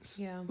emotions.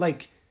 Yeah.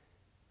 Like,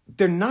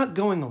 they're not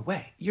going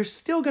away. You're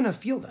still going to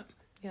feel them.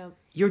 Yeah.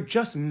 You're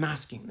just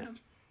masking them.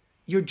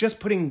 You're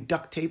just putting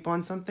duct tape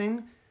on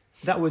something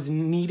that was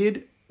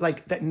needed,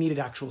 like, that needed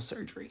actual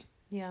surgery.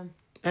 Yeah.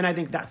 And I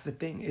think that's the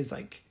thing, is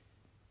like,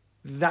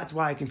 that's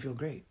why I can feel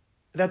great.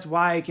 That's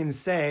why I can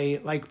say,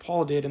 like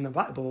Paul did in the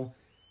Bible,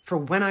 for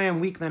when I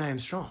am weak, then I am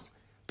strong.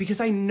 Because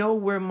I know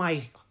where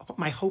my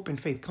hope and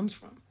faith comes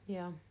from.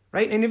 Yeah.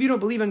 Right? And if you don't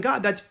believe in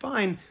God, that's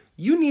fine.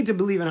 You need to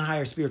believe in a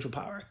higher spiritual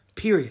power,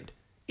 period.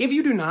 If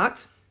you do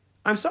not,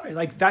 I'm sorry,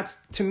 like that's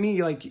to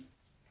me like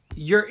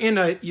you're in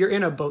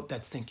a boat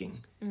that's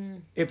sinking.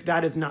 If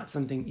that is not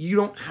something, you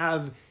don't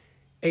have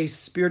a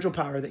spiritual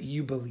power that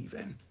you believe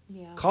in.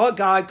 Yeah. Call it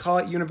God, call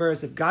it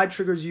universe. If God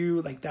triggers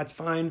you, like that's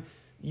fine.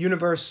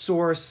 Universe,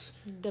 source,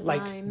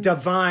 like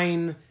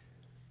divine,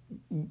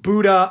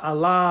 Buddha,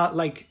 Allah,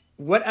 like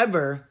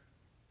whatever.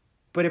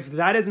 But if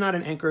that is not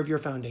an anchor of your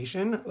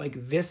foundation,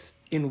 like this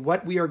in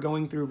what we are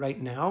going through right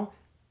now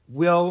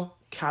will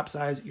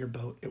capsize your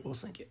boat. It will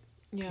sink it.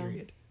 Yeah.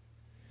 Period.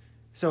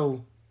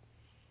 So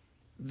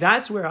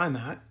that's where I'm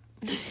at.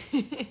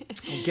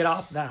 I'll get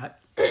off that.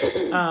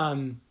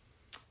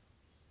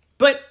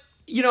 But,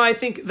 you know, I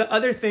think the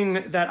other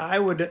thing that I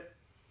would,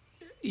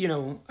 you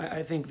know,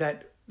 I think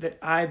that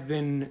I've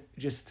been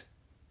just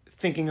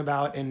thinking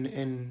about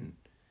and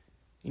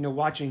you know,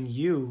 watching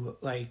you,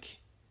 like,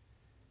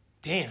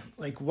 damn,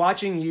 like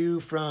watching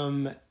you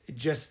from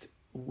just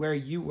where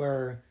you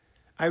were.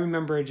 I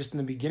remember just in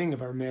the beginning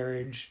of our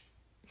marriage,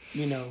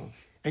 you know,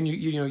 and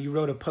you know, you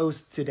wrote a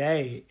post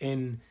today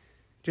and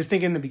just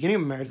thinking in the beginning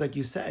of marriage, like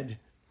you said,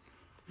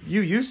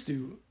 you used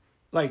to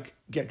like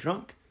get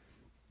drunk.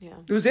 Yeah.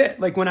 It was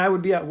it. Like when I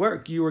would be at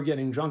work, you were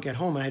getting drunk at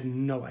home and I had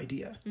no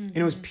idea. And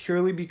it was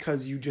purely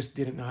because you just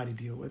didn't know how to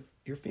deal with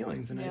your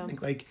feelings. And I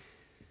think like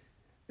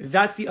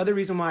that's the other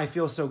reason why I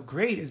feel so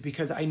great is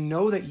because I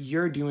know that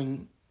you're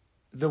doing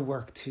the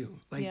work too.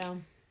 Like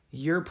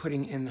you're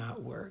putting in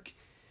that work.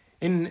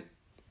 And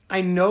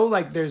I know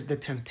like there's the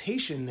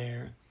temptation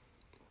there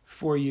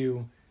for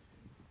you.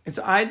 And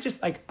so I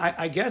just like,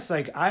 I guess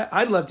like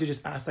I'd love to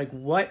just ask like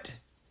what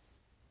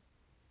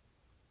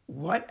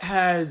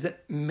has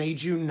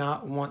made you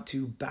not want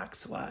to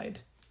backslide?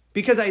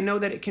 Because I know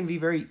that it can be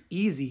very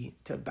easy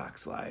to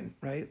backslide,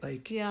 right?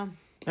 Like, Yeah.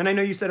 And I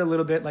know you said a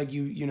little bit like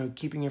you know,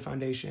 keeping your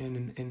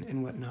foundation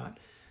and whatnot.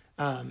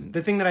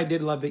 The thing that I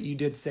did love that you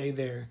did say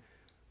there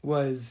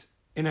was,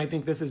 and I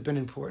think this has been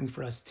important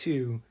for us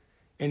too,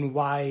 and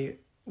why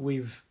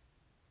we've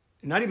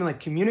not even like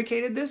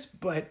communicated this,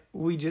 but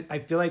I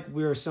feel like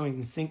we're so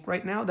in sync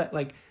right now that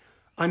like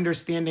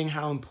understanding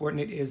how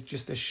important it is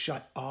just to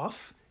shut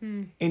off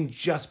and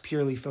just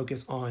purely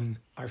focus on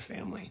our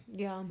family.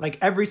 Yeah. Like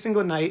every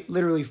single night,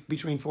 literally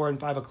between 4 and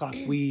 5 o'clock,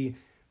 we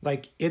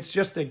like, it's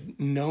just a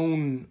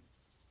known,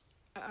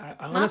 Not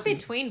honestly,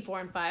 between 4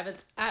 and 5.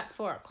 It's at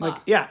 4 o'clock.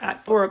 like, yeah,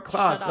 at 4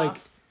 o'clock, Shut like,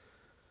 off.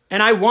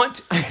 and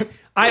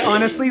I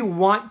honestly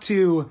want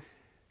to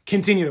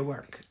continue to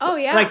work. Oh,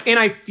 yeah. Like, and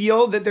I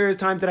feel that there's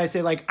times that I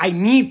say like, I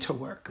need to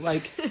work.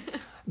 Like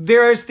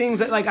there's things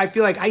that like, I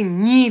feel like I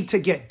need to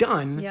get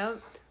done.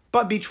 Yep.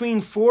 But between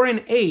 4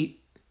 and 8,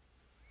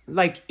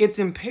 like it's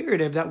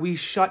imperative that we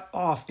shut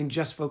off and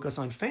just focus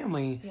on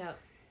family. Yep.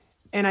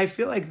 And I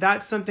feel like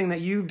that's something that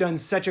you've done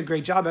such a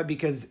great job at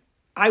because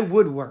I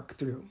would work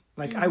through,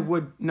 like I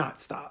would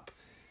not stop.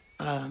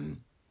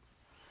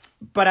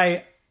 But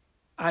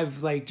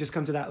I've like just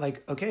come to that,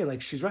 like, okay,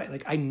 like she's right.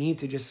 Like I need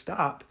to just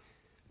stop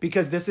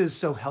because this is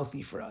so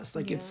healthy for us.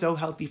 Like it's so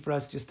healthy for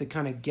us just to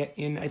kind of get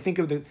in. I think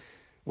of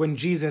when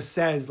Jesus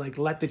says like,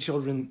 let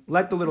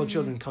the little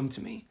children come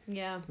to me.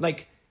 Yeah.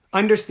 Like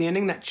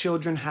understanding that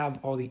children have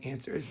all the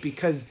answers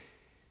because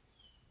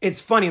it's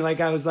funny. Like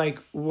I was like,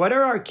 what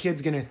are our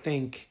kids going to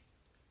think,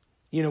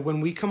 you know, when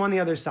we come on the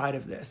other side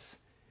of this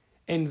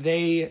and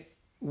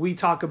we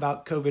talk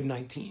about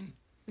COVID-19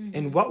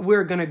 and what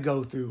we're going to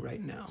go through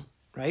right now.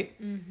 Right.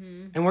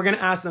 And we're going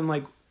to ask them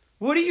like,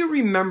 what do you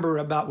remember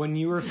about when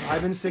you were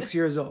 5 and 6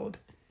 years old?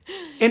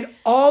 And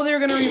all they're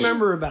going to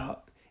remember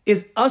about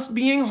is us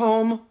being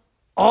home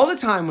all the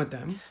time with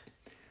them,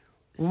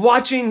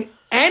 watching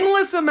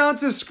endless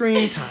amounts of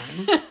screen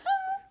time,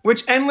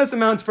 which endless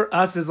amounts for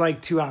us is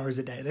like 2 hours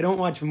a day. They don't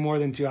watch more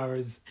than 2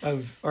 hours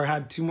or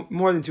have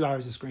more than 2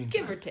 hours of screen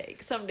time. Give or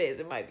take. Some days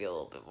it might be a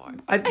little bit more.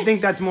 I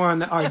think that's more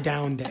on our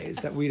down days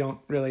that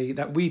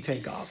we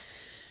take off.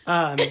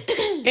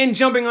 And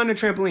jumping on the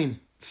trampoline,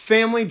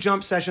 family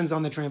jump sessions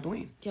on the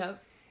trampoline.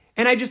 Yep.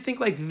 And I just think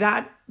like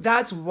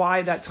that's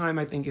why that time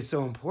I think is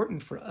so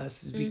important for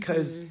us is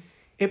because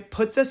it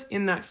puts us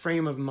in that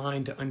frame of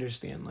mind to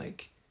understand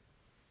like,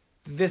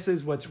 this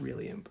is what's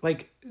really,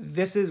 like,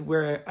 this is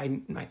where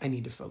I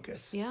need to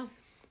focus. Yeah.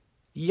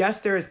 Yes,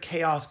 there is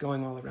chaos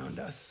going all around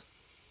us,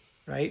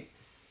 right?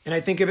 And I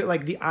think of it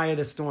like the eye of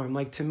the storm.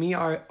 Like to me,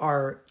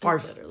 our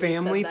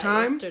family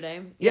time.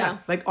 Yesterday. Yeah.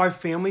 Like our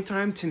family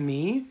time to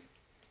me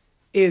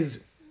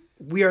is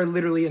we are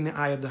literally in the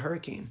eye of the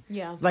hurricane.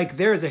 Yeah. Like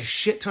there is a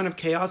shit ton of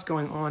chaos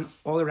going on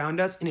all around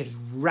us and it is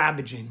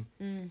ravaging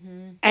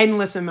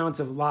endless amounts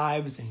of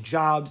lives and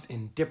jobs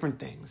and different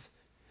things.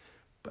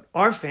 But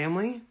our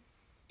family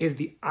is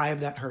the eye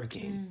of that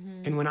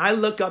hurricane. And when I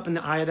look up in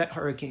the eye of that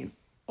hurricane,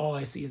 all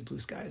I see is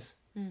blue skies.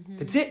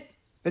 That's it.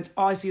 That's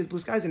all I see is blue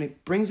skies. And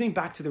it brings me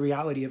back to the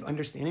reality of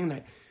understanding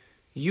that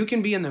you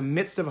can be in the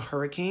midst of a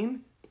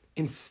hurricane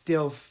and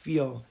still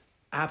feel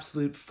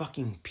absolute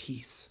fucking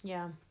peace.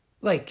 Yeah.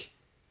 Like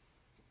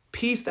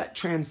peace that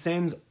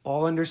transcends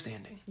all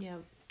understanding. Yeah.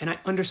 And I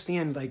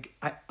understand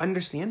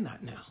that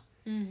now.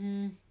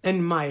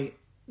 And my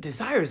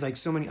desire is like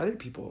so many other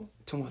people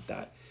to want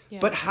that.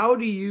 But how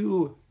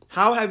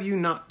have you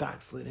not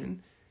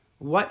backslidden?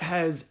 What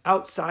has,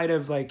 outside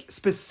of like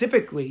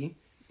specifically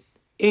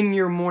in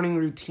your morning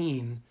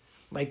routine,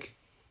 like,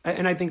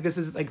 and I think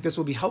this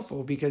will be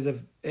helpful because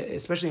of,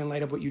 especially in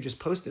light of what you just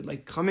posted,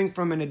 like coming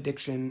from an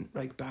addiction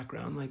like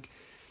background, like,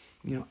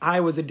 you know, I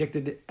was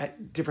addicted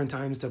at different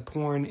times to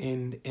porn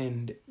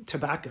and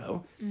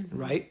tobacco,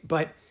 right?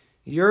 But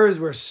yours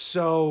were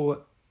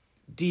so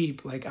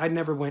deep. Like I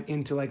never went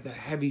into like the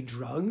heavy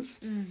drugs.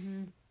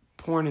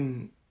 Porn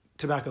and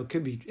tobacco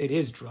it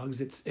is drugs.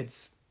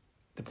 It's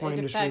the porn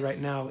industry right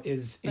now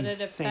is insane. But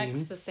it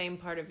affects the same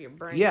part of your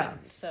brain. Yeah.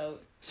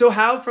 So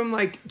how from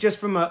like, just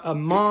from a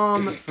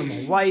mom, from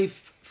a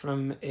wife,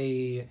 from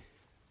a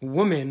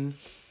woman,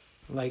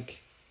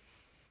 like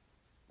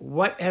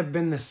what have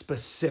been the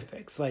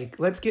specifics? Like,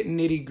 let's get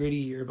nitty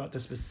gritty here about the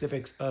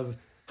specifics of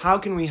how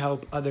can we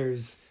help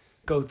others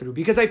go through?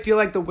 Because I feel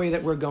like the way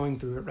that we're going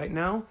through it right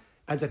now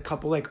as a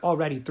couple, like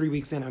already 3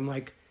 weeks in, I'm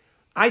like,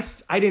 I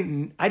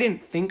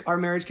didn't think our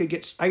marriage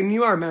I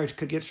knew our marriage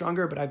could get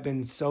stronger, but I've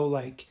been so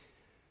like,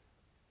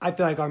 I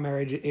feel like our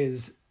marriage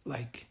is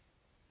like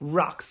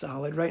rock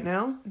solid right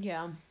now.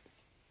 Yeah.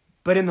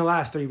 But in the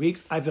last 3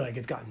 weeks, I feel like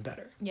it's gotten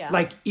better. Yeah.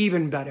 Like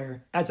even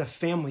better as a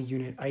family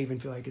unit. I even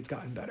feel like it's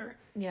gotten better.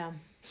 Yeah.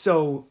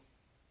 So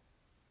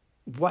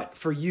what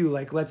for you,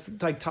 like, let's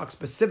like talk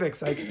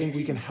specifics. I think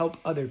we can help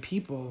other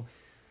people,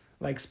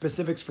 like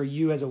specifics for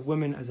you as a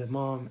woman, as a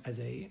mom, as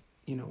a,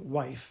 you know,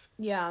 wife.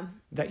 Yeah.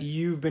 That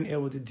you've been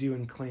able to do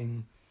and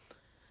cling.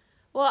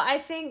 Well, I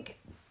think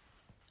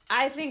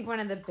one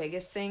of the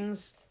biggest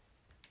things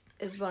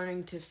is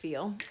learning to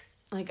feel.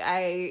 Like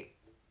I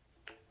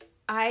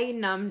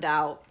numbed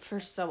out for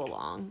so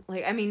long.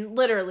 Like, I mean,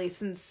 literally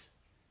since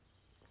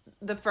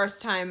the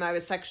first time I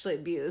was sexually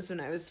abused when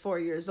I was 4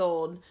 years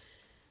old,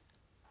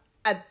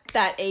 at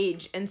that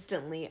age,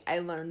 instantly, I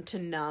learned to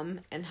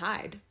numb and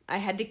hide. I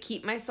had to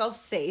keep myself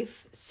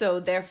safe, so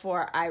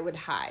therefore I would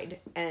hide.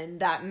 And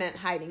that meant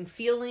hiding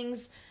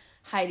feelings,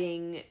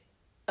 hiding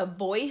a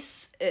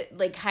voice,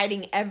 like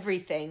hiding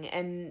everything,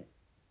 and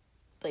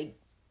like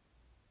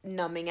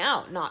numbing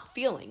out, not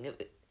feeling.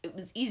 It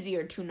was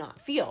easier to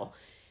not feel.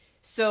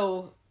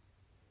 So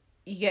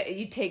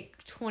you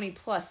take 20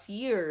 plus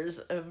years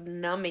of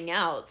numbing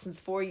out since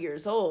 4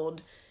 years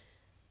old.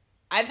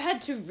 I've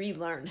had to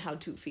relearn how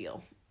to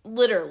feel.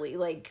 Literally,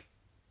 like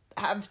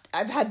I've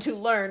had to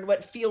learn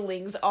what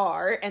feelings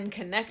are and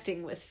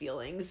connecting with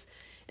feelings.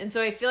 And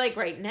so I feel like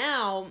right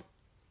now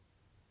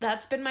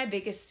that's been my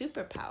biggest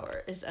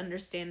superpower, is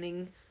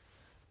understanding,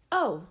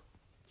 oh,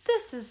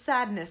 this is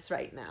sadness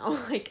right now.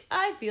 Like,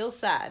 I feel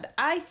sad.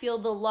 I feel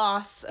the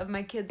loss of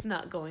my kids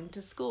not going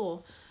to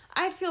school.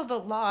 I feel the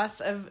loss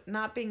of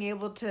not being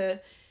able to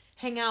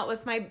hang out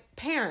with my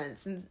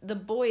parents and the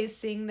boys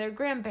seeing their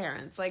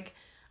grandparents. Like,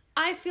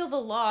 I feel the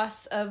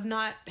loss of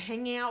not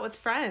hanging out with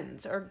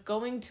friends or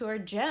going to our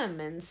gym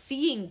and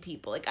seeing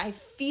people. Like, I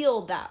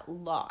feel that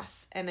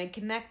loss and I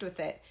connect with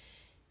it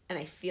and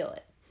I feel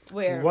it.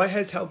 What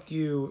has helped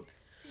you,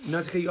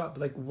 not to cut you off,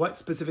 but like what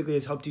specifically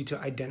has helped you to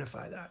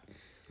identify that?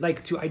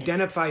 Like to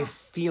identify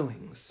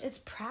feelings. It's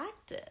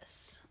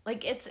practice.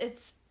 Like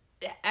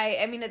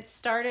I mean, it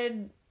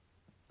started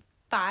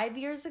 4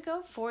 years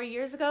ago,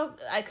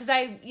 because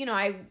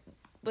I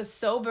was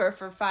sober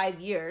for 5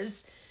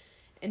 years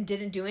and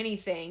didn't do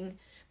anything.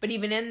 But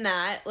even in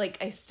that, like,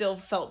 I still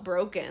felt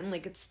broken.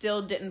 Like, it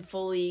still didn't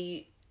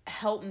fully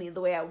help me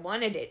the way I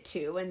wanted it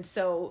to. And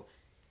so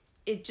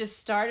it just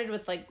started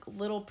with, like,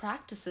 little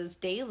practices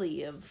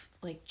daily of,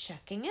 like,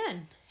 checking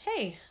in.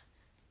 Hey,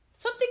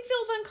 something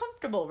feels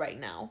uncomfortable right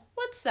now.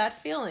 What's that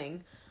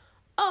feeling?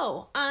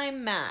 Oh,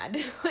 I'm mad.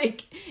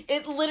 Like,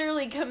 it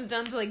literally comes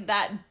down to, like,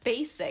 that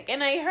basic.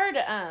 And I heard,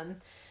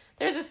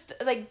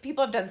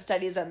 people have done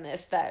studies on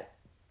this, that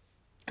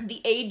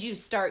the age you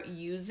start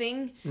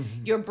using,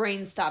 your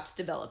brain stops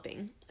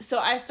developing. So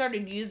I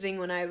started using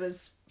when I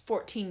was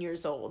 14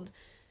 years old.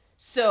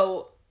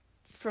 So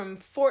from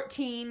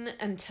 14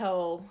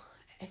 until,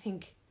 I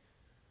think,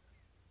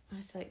 I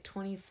was like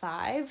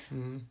 25,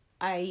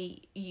 I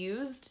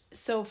used.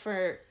 So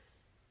for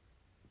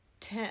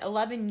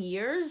 11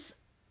 years,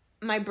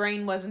 my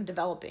brain wasn't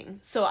developing.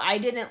 So I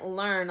didn't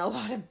learn a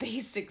lot of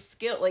basic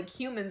like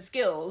human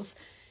skills.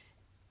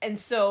 And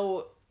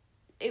so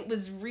it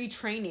was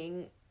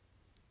retraining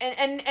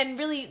and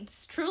really,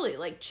 it's truly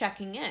like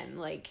checking in.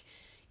 Like,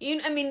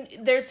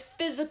 there's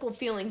physical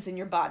feelings in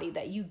your body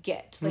that you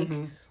get. Like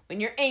when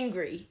you're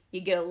angry,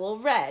 you get a little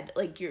red,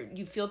 like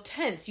you feel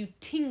tense, you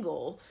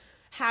tingle,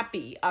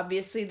 happy.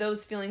 Obviously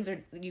those feelings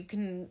you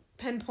can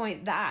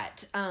pinpoint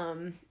that.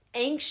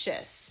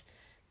 Anxious,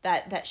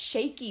 that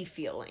shaky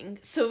feeling.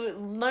 So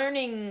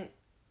literally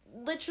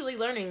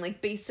learning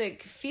like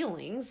basic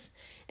feelings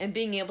and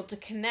being able to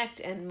connect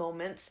in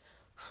moments.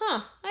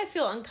 I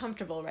feel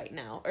uncomfortable right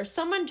now. Or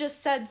someone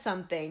just said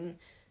something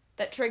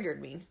that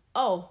triggered me.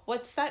 Oh,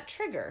 what's that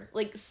trigger?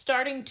 Like,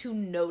 starting to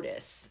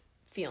notice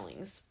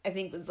feelings, I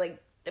think, was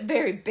like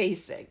very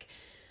basic.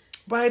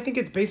 But I think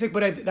it's basic,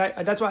 but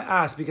that's why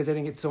I asked, because I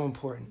think it's so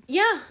important.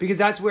 Yeah. Because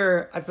that's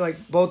where I feel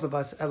like both of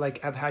us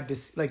have had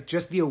this, like,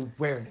 just the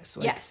awareness.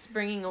 Like, yes,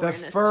 bringing awareness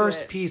to it. The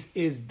first piece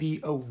is the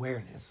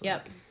awareness.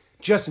 Yep. Like,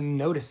 just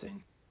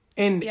noticing.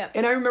 And Yep.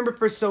 and I remember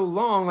for so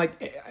long,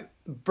 like,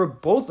 for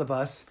both of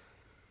us,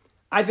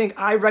 I think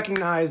I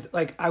recognized,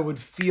 like, I would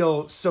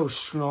feel so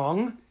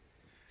strong.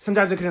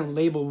 Sometimes I couldn't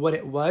label what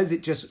it was.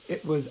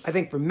 It was, I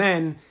think for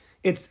men,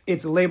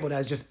 it's labeled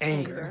as just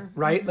anger.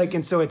 Right? Mm-hmm. Like,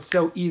 and so it's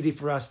so easy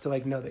for us to,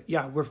 like, know that,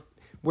 yeah,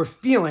 we're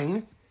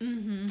feeling.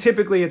 Mm-hmm.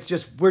 Typically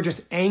we're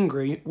just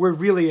angry.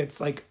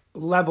 It's like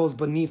levels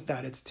beneath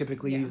that. It's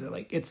typically either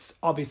like, it's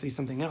obviously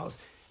something else.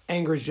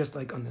 Anger is just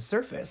like on the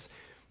surface.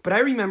 But I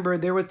remember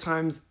there was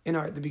times in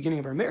the beginning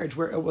of our marriage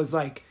where it was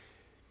like,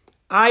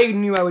 I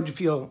knew I would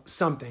feel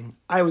something.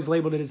 I was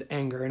labeled it as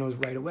anger, and it was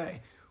right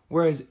away.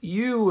 Whereas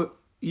you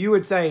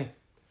would say,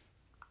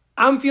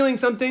 I'm feeling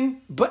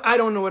something, but I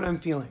don't know what I'm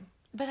feeling.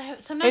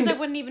 But sometimes I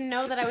wouldn't even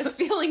know that I was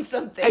feeling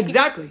something.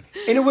 Exactly.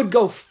 And it would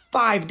go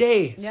 5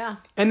 days. Yeah.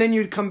 And then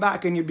you'd come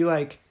back and you'd be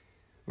like,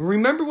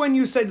 remember when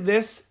you said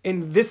this,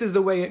 and this is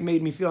the way it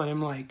made me feel? And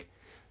I'm like,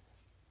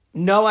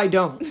 no, I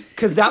don't.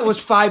 Because that was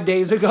 5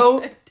 days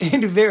ago,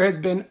 and there has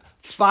been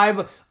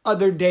 5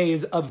 other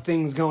days of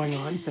things going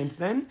on since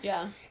then.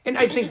 Yeah. And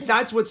I think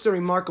that's what's so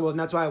remarkable, and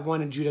that's why I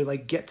wanted you to,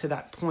 like, get to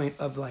that point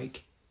of,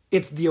 like,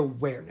 it's the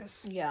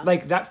awareness. Yeah.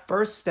 Like, that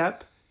first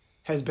step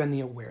has been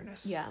the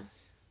awareness. Yeah.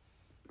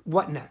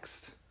 What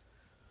next?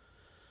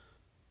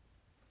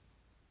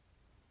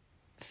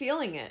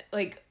 Feeling it.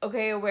 Like,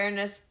 okay,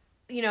 awareness,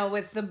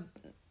 with the...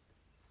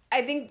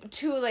 I think,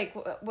 too, like,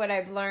 what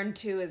I've learned,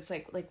 too, is,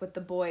 like with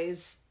the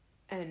boys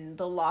and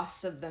the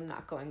loss of them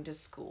not going to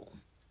school.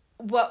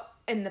 What,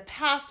 in the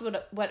past,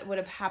 what would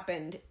have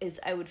happened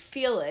is I would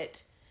feel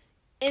it,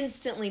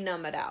 instantly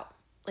numb it out.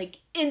 Like,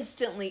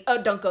 instantly,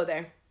 oh, don't go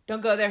there.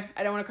 Don't go there.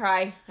 I don't want to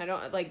cry. I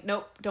don't, like,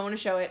 nope, don't want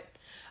to show it.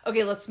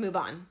 Okay, let's move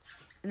on.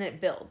 And then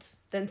it builds.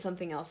 Then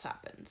something else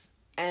happens.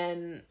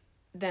 And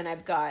then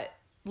I've got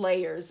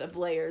layers of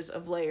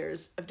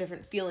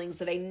different feelings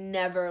that I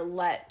never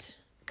let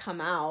come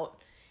out.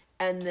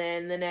 And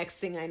then the next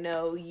thing I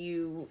know,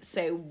 you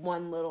say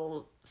one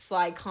little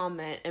sly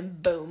comment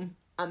and boom,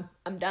 I'm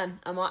done.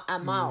 I'm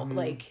out. Mm-hmm.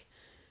 Like,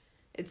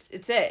 it's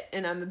it.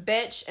 And I'm a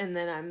bitch. And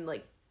then I'm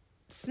like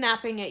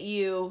snapping at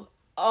you,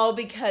 all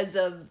because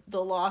of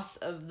the loss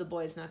of the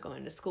boys not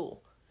going to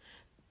school.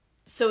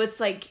 So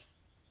it's like,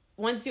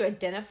 once you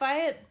identify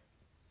it,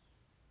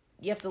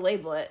 you have to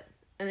label it,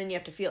 and then you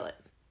have to feel it.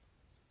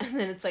 And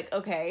then it's like,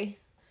 okay,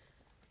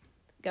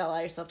 gotta allow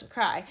yourself to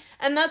cry.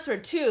 And that's where,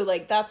 too,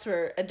 like, that's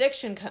where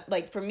addiction,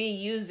 like, for me,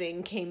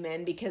 using came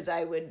in, because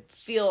I would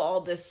feel all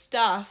this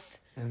stuff,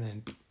 and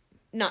then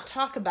not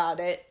talk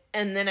about it,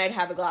 and then I'd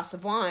have a glass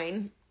of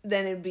wine,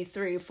 then it'd be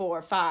 3,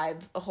 4,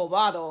 5, a whole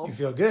bottle. You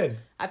feel good.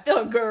 I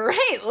feel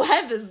great.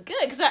 Life is good,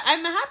 because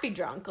I'm a happy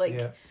drunk. Like,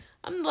 yeah.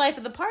 I'm the life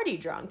of the party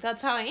drunk.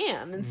 That's how I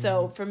am. And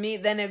so for me,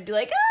 then it'd be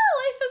like,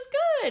 life is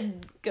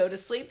good. Go to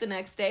sleep the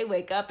next day,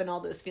 wake up, and all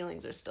those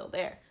feelings are still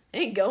there. They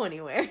didn't go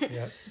anywhere.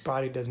 Yeah,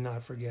 body does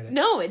not forget it.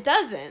 No, it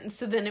doesn't.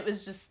 So then it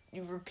was just,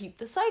 you repeat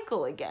the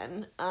cycle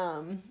again.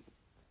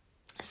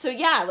 So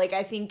yeah, like,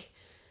 I think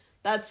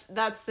that's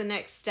the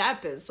next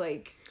step is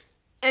like,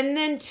 and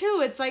then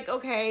too, it's like,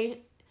 okay,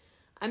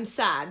 I'm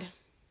sad.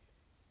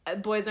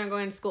 Boys aren't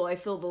going to school. I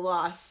feel the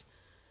loss.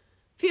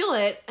 Feel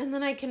it, and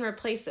then I can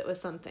replace it with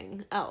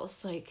something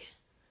else. Like,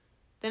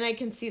 then I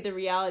can see the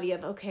reality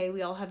of, okay,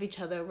 we all have each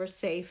other. We're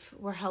safe.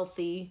 We're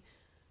healthy.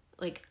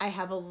 Like, I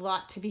have a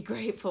lot to be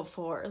grateful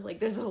for. Like,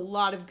 there's a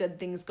lot of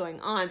good things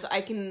going on. So I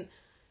can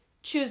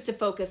choose to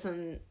focus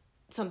on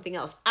something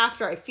else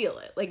after I feel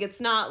it. Like, it's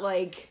not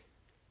like...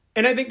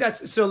 And I think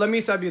so let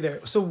me stop you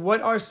there. So what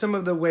are some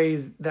of the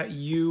ways that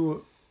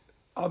you,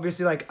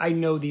 obviously, like, I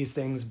know these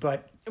things,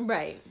 but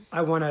right,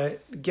 I want to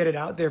get it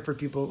out there for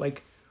people.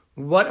 Like,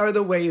 what are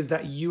the ways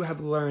that you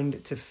have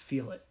learned to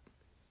feel it?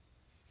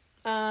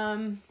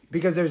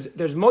 Because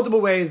there's multiple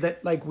ways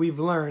that, like, we've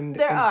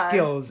learned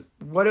skills.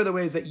 What are the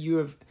ways that you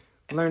have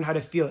learned how to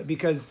feel it?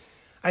 Because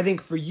I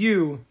think for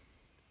you,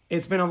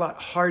 it's been a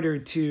lot harder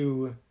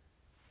to,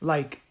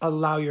 like,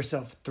 allow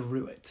yourself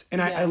through it.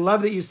 And I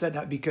love that you said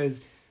that,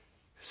 because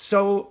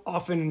so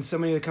often in so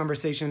many of the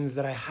conversations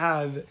that I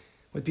have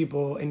with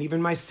people, and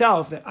even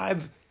myself, that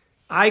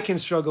I can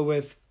struggle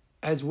with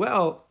as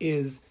well,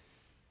 is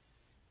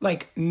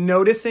like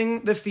noticing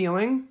the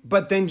feeling,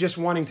 but then just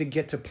wanting to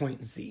get to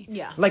point Z.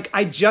 Yeah. Like,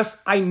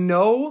 I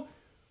know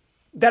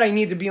that I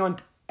need to be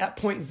at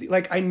point Z.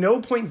 Like, I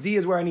know point Z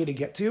is where I need to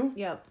get to.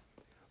 Yep.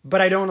 But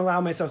I don't allow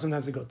myself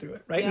sometimes to go through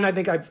it. Right. Yeah. And I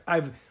think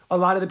I've a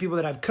lot of the people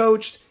that I've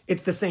coached,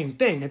 it's the same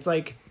thing. It's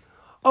like,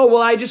 oh,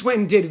 well, I just went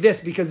and did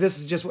this because this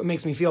is just what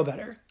makes me feel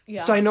better.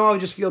 Yeah. So I know I'll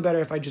just feel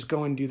better if I just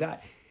go and do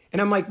that.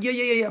 And I'm like,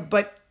 yeah.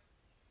 But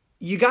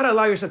you got to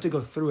allow yourself to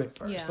go through it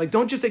first. Yeah. Like,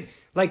 don't just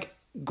like,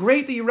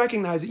 great that you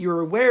recognize that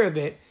you're aware of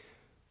it,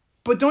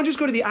 but don't just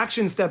go to the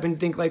action step and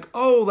think like,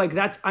 oh, like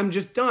I'm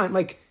just done.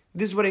 Like,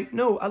 this is what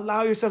no,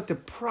 allow yourself to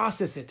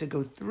process it, to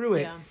go through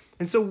it. Yeah.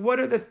 And so what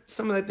are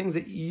some of the things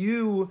that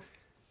you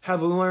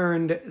have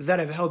learned that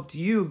have helped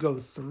you go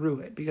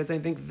through it? Because I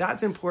think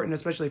that's important,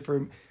 especially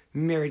for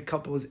married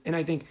couples. And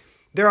I think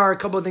there are a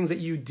couple of things that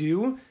you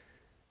do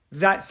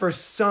that for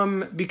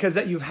some, because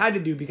that you've had to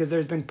do, because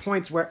there's been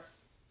points where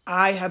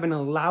I haven't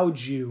allowed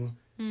you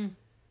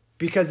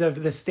because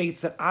of the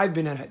states that I've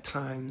been at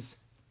times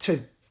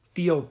to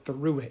feel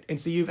through it. And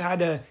so you've had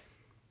to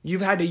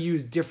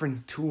use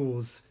different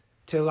tools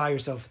to allow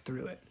yourself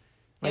through it.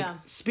 Like,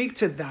 speak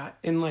to that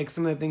and like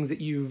some of the things that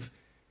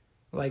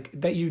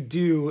that you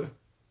do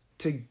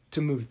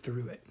to move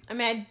through it. I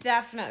mean, I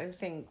definitely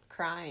think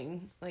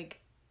crying, like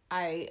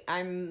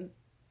I'm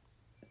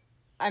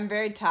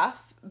very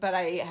tough, but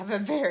I have a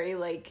very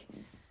like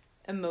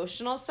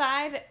emotional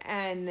side,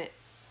 and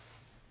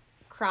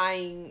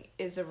crying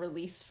is a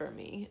release for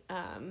me.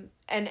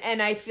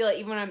 And I feel like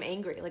even when I'm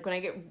angry, like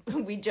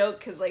when we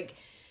joke cause like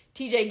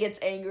TJ gets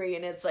angry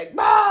and it's like,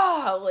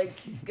 bah, like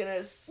he's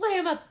gonna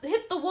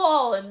hit the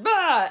wall and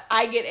bah,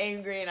 I get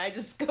angry and I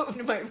just go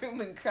into my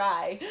room and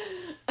cry.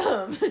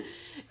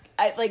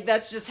 I like,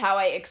 that's just how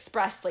I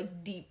express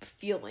like deep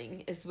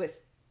feeling is with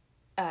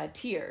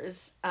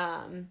tears.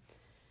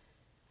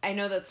 I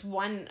know that's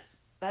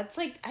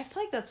like, I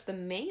feel like that's the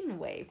main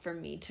way for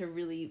me to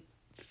really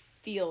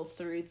feel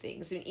through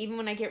things. And even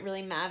when I get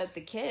really mad at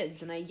the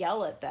kids and I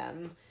yell at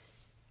them,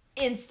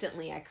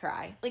 instantly I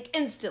cry. Like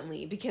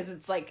instantly, because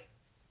it's like,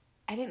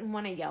 I didn't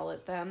want to yell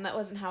at them. That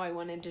wasn't how I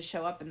wanted to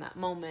show up in that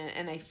moment.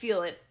 And I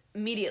feel it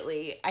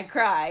immediately. I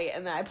cry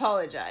and then I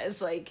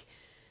apologize. Like,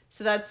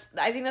 so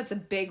I think that's a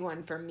big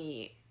one for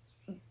me.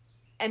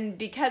 And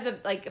because of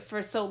like,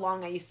 for so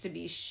long, I used to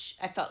be,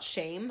 I felt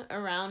shame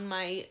around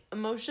my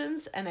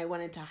emotions and I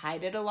wanted to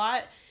hide it a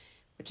lot,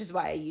 which is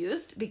why I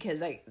used,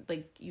 because I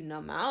like, you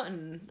numb out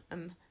and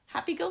I'm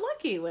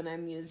happy-go-lucky when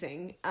I'm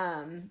using.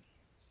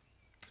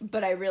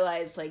 But I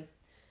realized like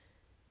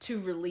to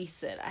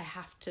release it, I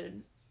have to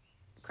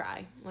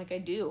cry. Like I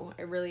do,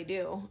 I really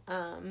do.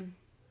 That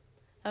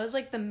was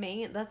like I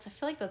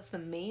feel like that's the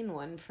main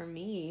one for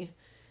me.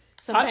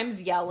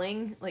 Sometimes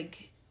yelling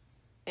like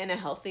in a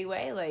healthy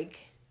way, like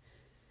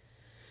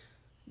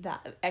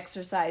that.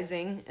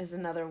 Exercising is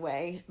another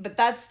way, but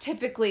that's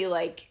typically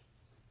like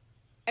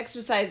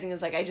exercising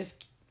is like,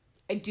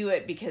 I do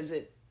it because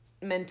it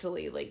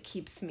mentally like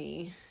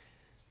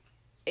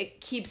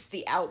it keeps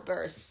the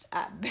outburst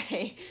at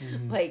bay,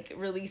 like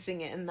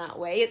releasing it in that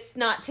way. It's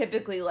not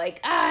typically like,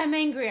 I'm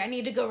angry, I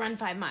need to go run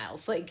 5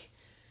 miles. Like,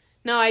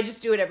 no, I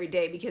just do it every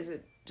day because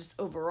it just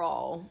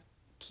overall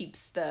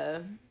keeps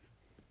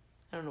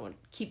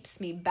keeps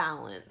me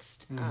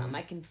balanced.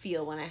 I can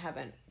feel when I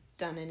haven't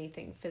done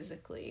anything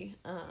physically.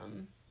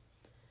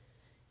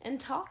 And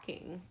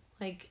talking.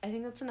 Like, I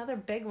think that's another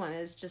big one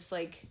is just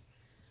like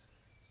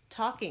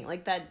talking.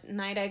 Like that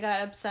night I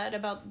got upset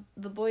about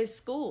the boys'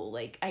 school.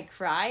 Like I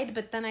cried,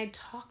 but then I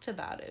talked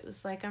about it. It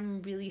was like,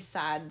 I'm really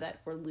sad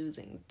that we're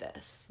losing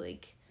this.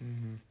 Like,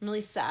 I'm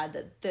really sad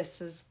that this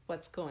is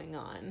what's going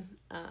on.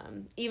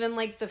 Even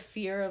like the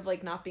fear of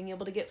like not being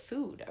able to get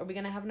food. Are we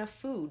going to have enough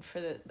food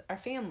for our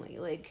family?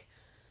 Like,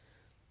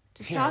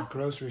 just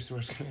grocery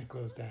store's gonna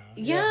close down.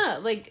 Yeah,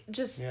 like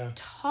just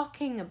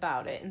talking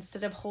about it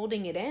instead of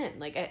holding it in.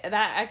 Like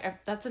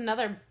that's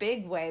another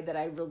big way that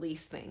I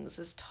release things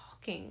is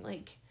talking.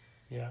 Like,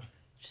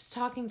 just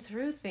talking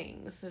through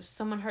things. If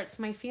someone hurts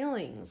my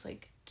feelings,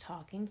 like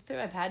talking through.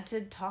 I've had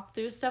to talk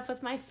through stuff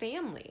with my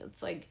family.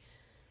 It's like,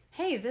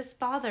 hey, this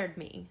bothered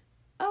me.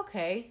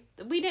 Okay,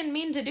 we didn't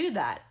mean to do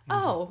that.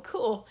 Oh,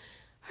 cool.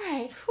 All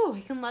right,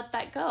 we can let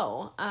that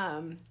go.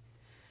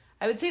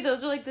 I would say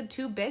those are like the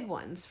two big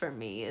ones for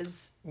me.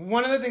 Is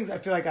one of the things I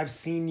feel like I've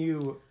seen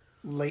you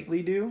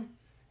lately do,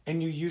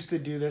 and you used to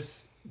do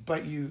this,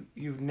 but you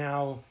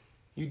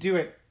do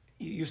it.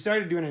 You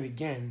started doing it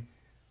again,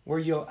 where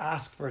you'll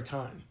ask for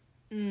time.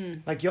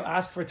 Like you'll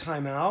ask for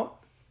time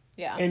out,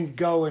 and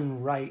go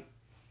and write,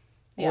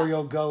 or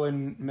you'll go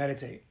and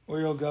meditate, or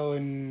you'll go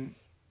and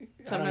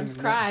sometimes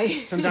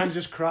cry. Sometimes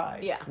just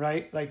cry.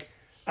 Right. Like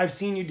I've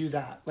seen you do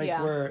that, like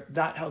where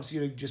that helps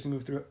you to just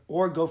move through it,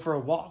 or go for a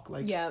walk.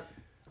 Like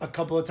a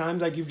couple of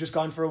times, like you've just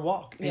gone for a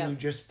walk and you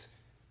just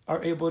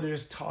are able to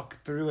just talk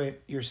through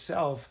it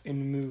yourself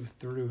and move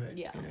through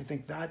it. And I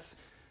think that's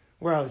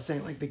where I was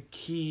saying, like the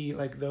key,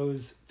 like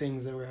those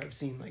things that where I've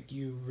seen, like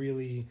you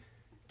really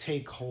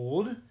take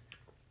hold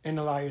and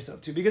allow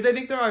yourself to, because I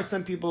think there are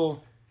some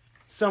people,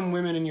 some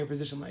women in your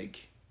position,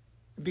 like,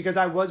 because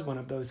I was one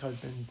of those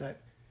husbands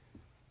that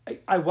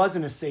I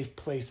wasn't a safe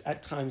place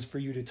at times for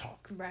you to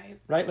talk. Right?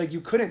 Like you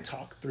couldn't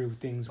talk through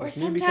things with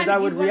me because I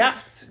would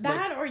react.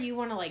 That like, or you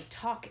want to like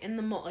talk in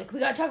the moment. Like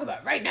we got to talk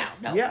about it right now.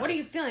 No, what are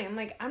you feeling? I'm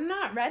like, I'm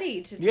not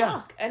ready to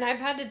talk. And I've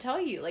had to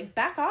tell you, like,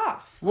 back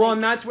off. Well, like,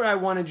 and that's where I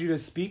wanted you to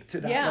speak to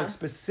that. Like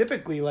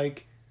specifically,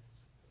 like,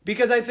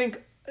 because I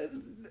think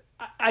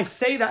I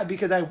say that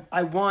because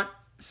I want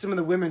some of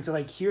the women to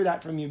like hear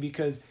that from you,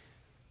 because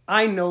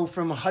I know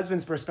from a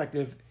husband's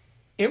perspective,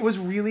 it was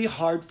really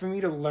hard for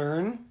me to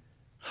learn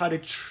how to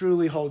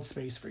truly hold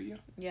space for you.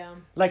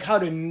 Like how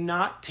to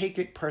not take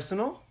it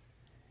personal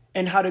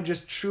and how to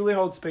just truly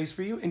hold space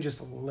for you and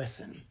just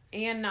listen.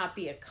 And not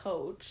be a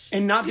coach.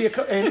 And not be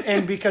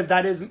and because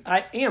that is,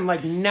 I am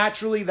like,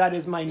 naturally, that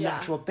is my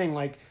natural thing.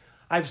 Like,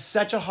 I have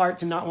such a heart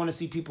to not want to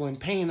see people in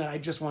pain that I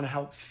just want to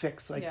help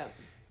fix, like,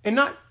 and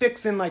not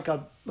fix in like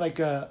a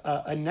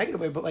negative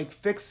way, but like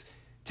fix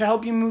to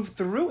help you move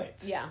through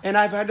it. Yeah. And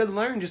I've had to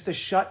learn just to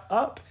shut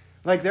up.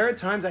 Like, there are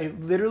times I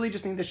literally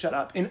just need to shut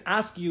up and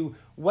ask you,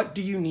 what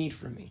do you need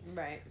from me?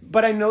 Right.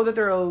 But I know that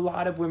there are a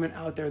lot of women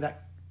out there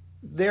that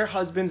their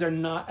husbands are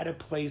not at a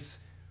place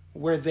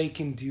where they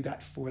can do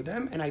that for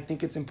them. And I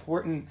think it's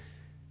important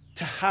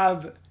to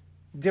have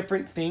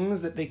different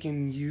things that they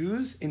can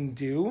use and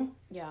do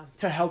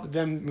to help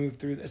them move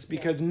through this.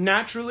 Because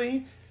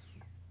naturally,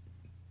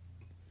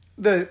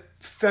 the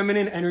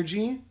feminine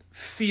energy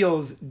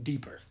feels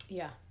deeper.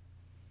 Yeah.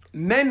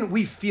 Men,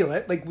 we feel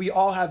it. Like, we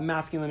all have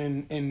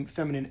masculine and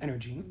feminine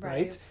energy,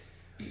 right?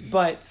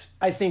 But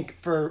I think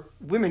for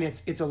women,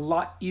 it's a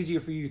lot easier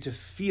for you to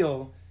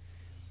feel,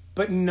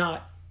 but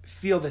not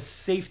feel the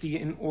safety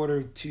in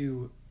order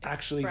to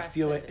actually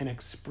feel it and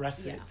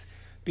express it.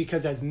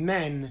 Because as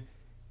men,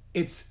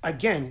 it's,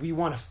 again, we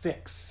want to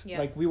fix.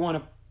 Like, we want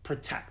to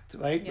protect,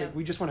 right? Like,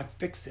 we just want to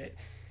fix it.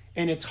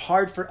 And it's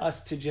hard for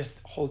us to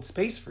just hold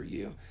space for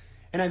you.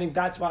 And I think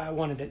that's why I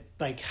wanted to,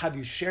 like, have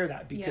you share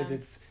that, because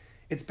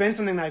it's been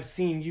something that I've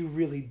seen you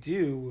really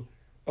do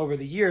over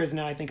the years.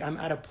 Now I think I'm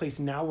at a place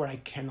now where I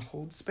can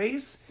hold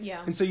space.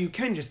 Yeah. And so you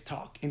can just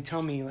talk and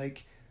tell me,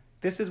 like,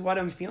 this is what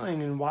I'm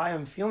feeling and why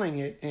I'm feeling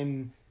it.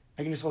 And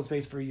I can just hold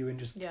space for you and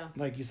just,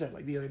 like you said,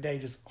 like the other day,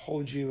 just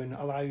hold you and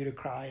allow you to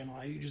cry and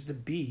allow you just to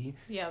be.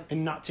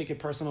 And not take it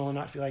personal and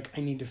not feel like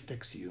I need to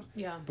fix you.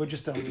 But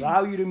just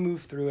allow you to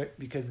move through it,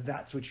 because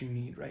that's what you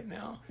need right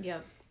now.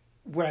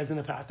 Whereas in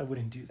the past, I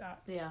wouldn't do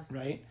that.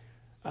 Right?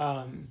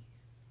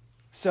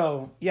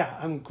 So yeah,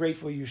 I'm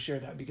grateful you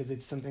shared that, because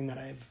it's something that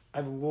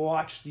I've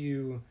watched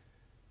you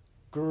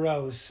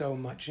grow so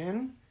much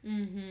in,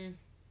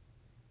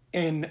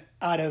 and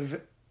out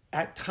of,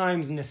 at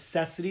times,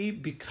 necessity,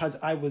 because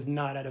I was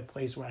not at a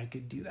place where I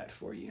could do that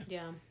for you.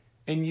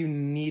 And you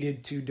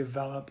needed to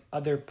develop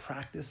other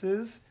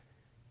practices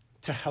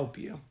to help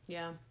you.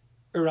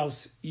 Or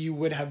else you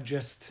would have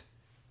just,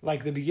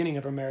 like the beginning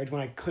of our marriage,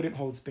 when I couldn't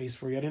hold space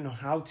for you, I didn't know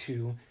how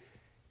to,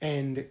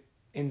 and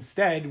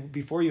instead,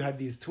 before you had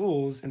these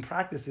tools and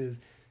practices,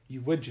 you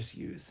would just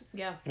use.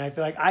 And I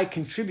feel like I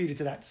contributed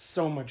to that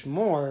so much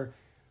more,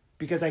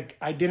 because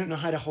I didn't know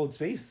how to hold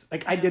space.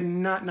 Like, I did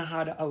not know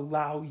how to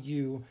allow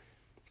you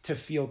to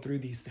feel through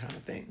these kind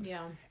of things.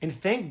 And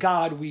thank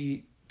God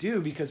we do,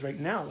 because right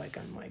now, like,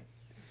 I'm like,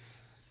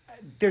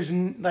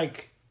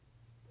 like,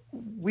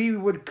 we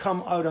would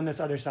come out on this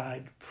other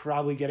side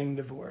probably getting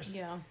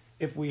divorced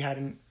if we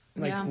hadn't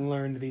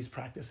learned these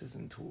practices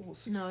and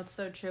tools. No, it's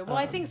so true. Well,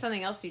 I think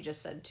something else you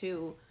just said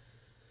too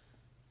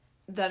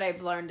that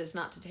I've learned is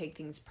not to take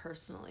things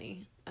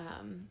personally.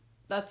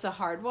 That's a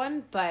hard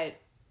one, but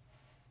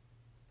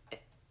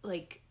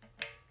like,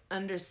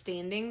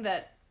 understanding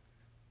that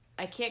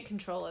I can't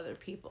control other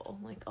people.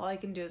 Like, all I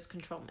can do is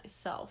control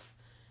myself.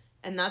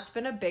 And that's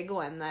been a big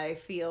one that I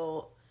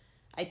feel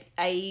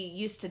I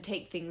used to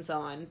take things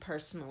on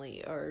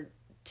personally or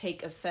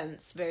take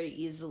offense very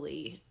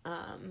easily.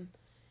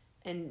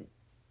 And,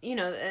 you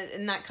know,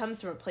 and that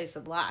comes from a place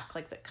of lack.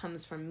 Like, that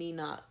comes from me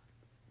not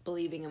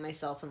believing in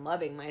myself and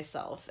loving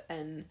myself.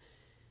 And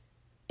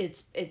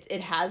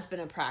it has been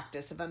a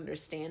practice of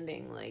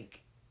understanding,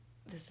 like,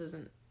 this has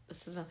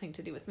nothing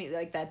to do with me.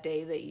 Like, that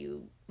day that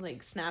you,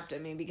 like, snapped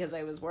at me because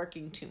I was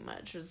working too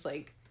much was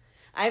like,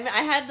 I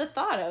had the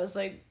thought, I was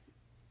like,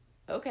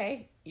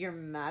 okay, you're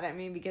mad at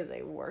me because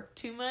I work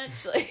too much?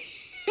 Like,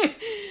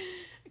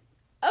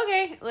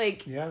 okay,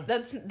 like,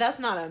 that's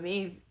not on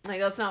me. Like,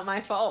 that's not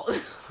my fault.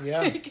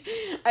 Like,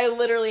 I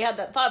literally had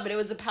that thought, but it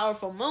was a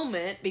powerful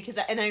moment because,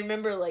 and I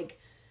remember, like,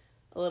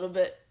 a little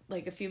bit,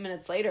 like, a few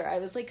minutes later, I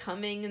was, like,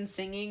 humming and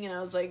singing, and I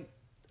was like,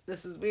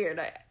 this is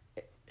weird.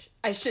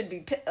 I should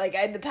be, like,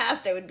 in the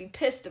past, I would be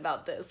pissed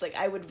about this. Like,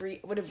 I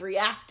would have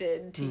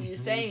reacted to you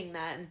saying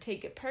that and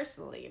take it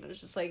personally. And it was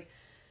just like,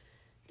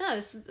 no,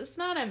 it's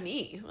not on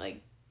me.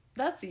 Like,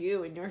 that's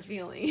you and your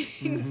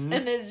feelings.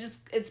 And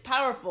it's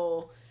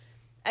powerful.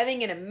 I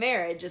think in a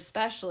marriage,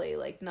 especially,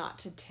 like, not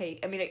to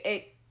take, I mean,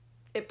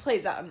 it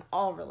plays out in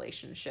all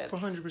relationships.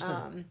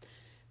 100%.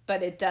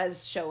 But it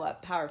does show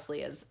up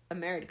powerfully as a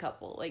married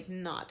couple, like,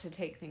 not to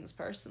take things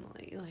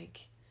personally.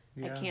 Like,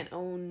 I can't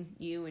own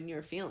you and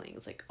your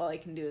feelings. Like, all I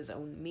can do is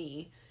own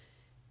me.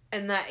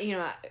 And that, you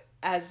know,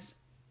 as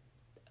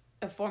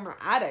a former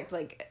addict,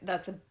 like,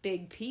 that's a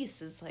big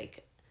piece, is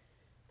like,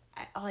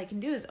 all I can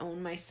do is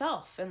own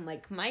myself and,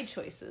 like, my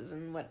choices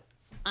and what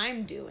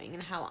I'm doing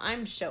and how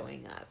I'm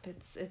showing up.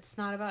 It's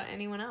not about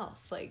anyone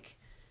else. Like,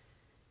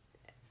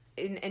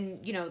 and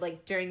you know,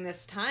 like, during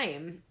this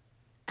time,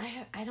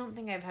 I don't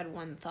think I've had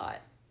one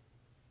thought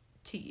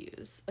to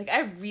use. Like,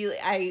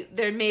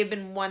 there may have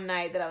been one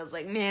night that I was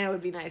like, man, it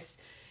would be nice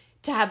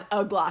to have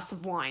a glass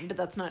of wine, but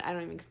that's not, I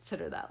don't even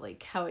consider that,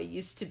 like, how I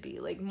used to be.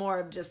 Like, more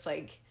of just,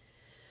 like,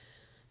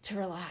 to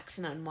relax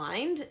and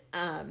unwind.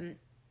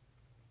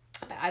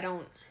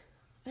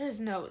 there's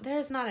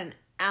not an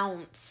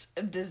ounce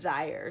of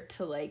desire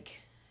to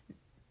like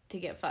to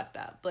get fucked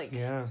up. Like,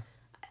 Yeah.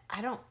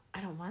 I don't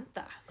want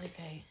that. Like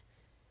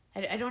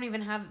I don't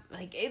even have,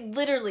 like, it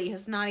literally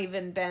has not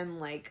even been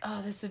like,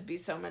 oh, this would be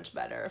so much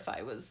better if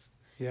I was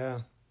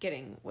Yeah.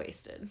 getting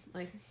wasted.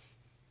 Like,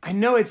 I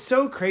know, it's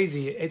so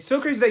crazy. It's so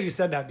crazy that you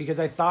said that, because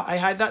I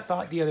had that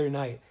thought the other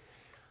night.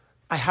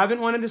 I haven't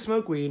wanted to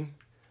smoke weed.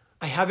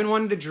 I haven't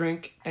wanted to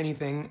drink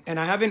anything. And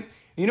I haven't,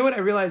 you know what I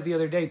realized the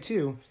other day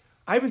too?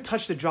 I haven't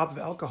touched a drop of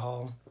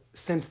alcohol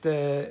since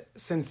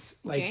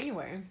like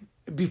January.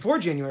 before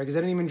January, because I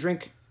didn't even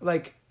drink,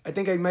 like, I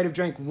think I might have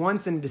drank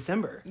once in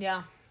December.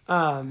 Yeah.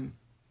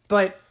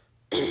 But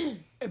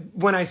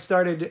when I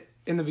started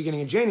in the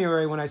beginning of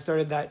January, when I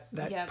started that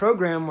Yep.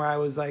 program where I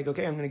was like,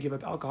 okay, I'm going to give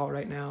up alcohol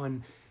right now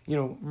and, you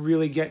know,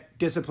 really get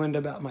disciplined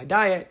about my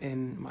diet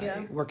and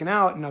my working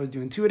out. And I was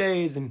doing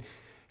 2-a-days and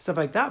stuff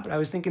like that. But I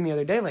was thinking the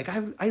other day, like,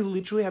 I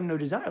literally have no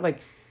desire. Like,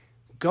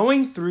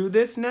 going through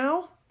this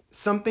now,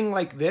 something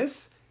like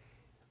this,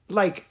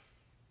 like,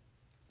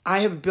 I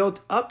have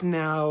built up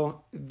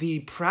now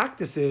the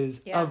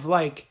practices of,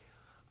 like,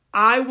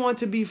 I want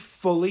to be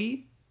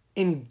fully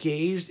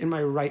engaged in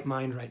my right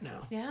mind right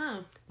now.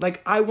 Yeah.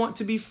 Like, I want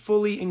to be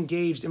fully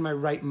engaged in my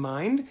right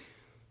mind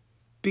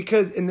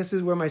because, and this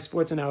is where my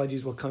sports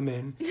analogies will come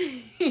in,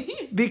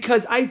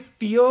 because I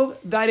feel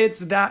that it's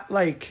that,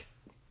 like,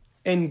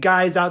 and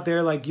guys out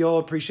there, like, you'll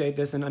appreciate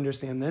this and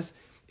understand this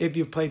if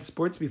you've played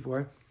sports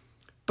before.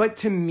 But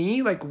to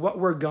me, like, what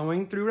we're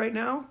going through right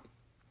now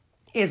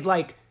is,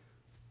 like,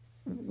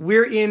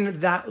 we're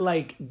in that,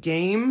 like,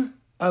 game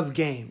of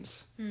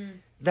games.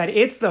 That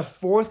it's the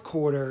fourth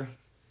quarter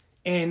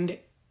and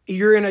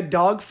you're in a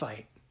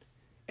dogfight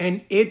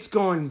and it's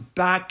going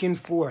back and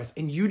forth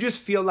and you just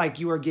feel like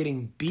you are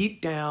getting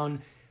beat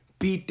down.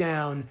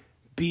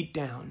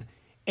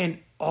 And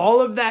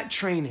all of that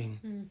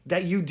training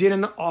that you did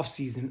in the off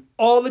season,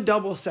 all the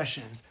double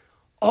sessions,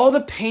 all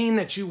the pain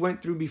that you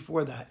went through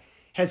before that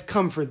has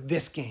come for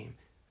this game,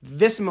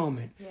 this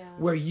moment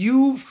where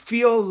you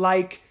feel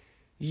like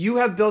you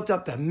have built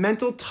up the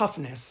mental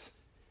toughness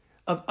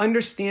of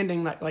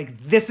understanding that, like,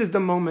 this is the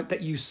moment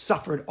that you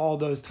suffered all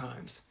those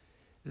times.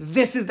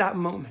 This is that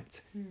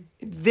moment.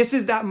 This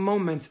is that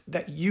moment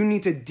that you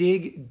need to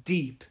dig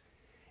deep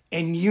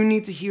and you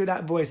need to hear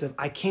that voice of,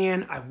 I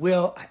can, I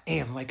will, I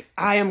am. Like,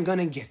 I am going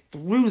to get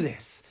through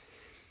this.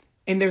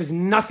 And there's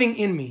nothing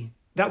in me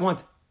that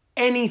wants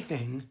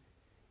anything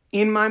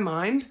in my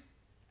mind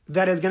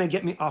that is going to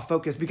get me off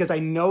focus, because I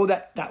know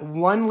that that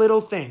one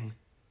little thing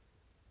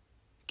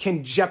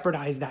can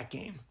jeopardize that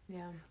game.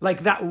 Yeah.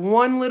 Like, that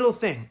one little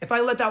thing, if I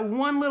let that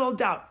one little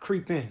doubt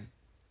creep in,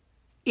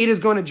 it is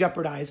going to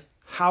jeopardize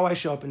how I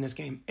show up in this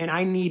game. And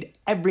I need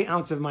every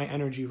ounce of my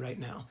energy right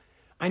now.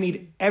 I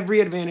need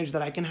every advantage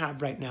that I can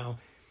have right now,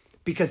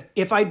 because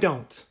if I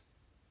don't,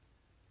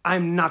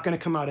 I'm not going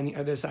to come out on the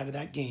other side of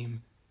that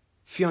game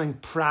feeling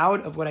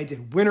proud of what I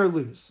did, win or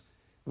lose.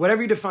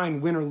 Whatever you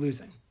define win or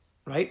losing,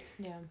 right?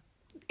 Yeah.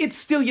 It's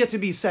still yet to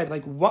be said,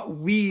 like, what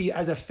we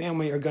as a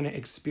family are going to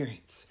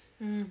experience.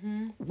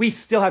 We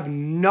still have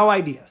no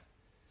idea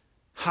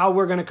how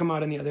we're going to come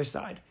out on the other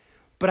side.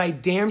 But I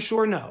damn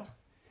sure know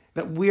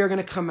that we are going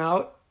to come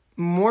out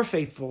more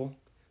faithful,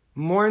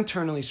 more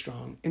internally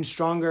strong, and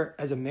stronger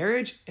as a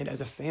marriage and as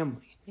a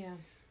family. Yeah.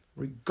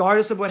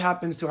 Regardless of what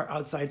happens to our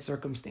outside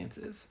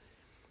circumstances.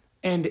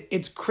 And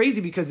it's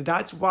crazy because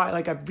that's why,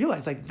 like, I've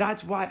realized, like,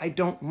 that's why I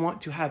don't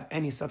want to have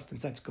any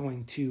substance that's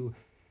going to,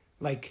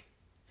 like,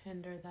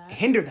 Hinder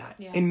that.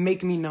 Yeah. and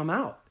make me numb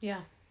out.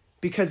 Yeah.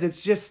 Because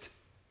it's just,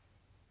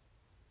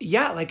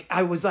 yeah, like,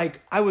 I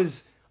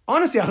was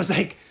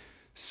honestly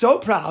so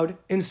proud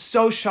and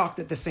so shocked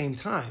at the same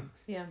time.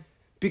 Yeah.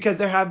 Because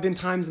there have been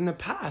times in the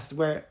past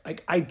where,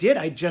 like, I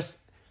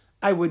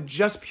would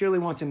just purely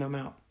want to numb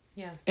out.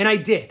 Yeah. And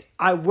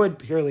I would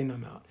purely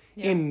numb out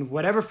in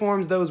whatever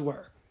forms those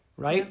were,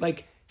 right? Yeah.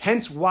 Like,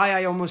 hence why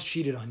I almost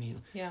cheated on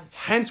you. Yeah.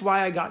 Hence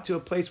why I got to a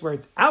place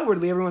where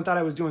outwardly everyone thought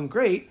I was doing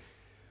great,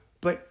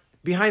 but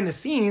behind the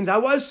scenes, I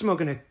was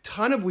smoking a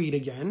ton of weed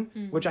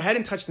again, which I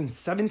hadn't touched in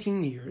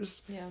 17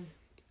 years. Yeah.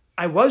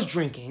 I was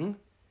drinking,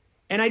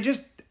 and I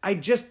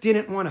just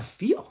didn't want to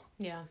feel.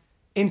 Yeah.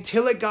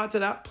 Until it got to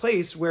that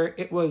place where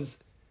it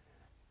was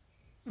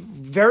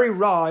very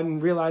raw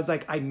and realized,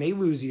 like, I may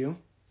lose you.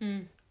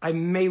 I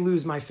may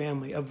lose my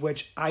family, of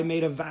which I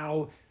made a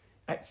vow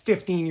at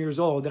 15 years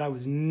old that I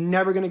was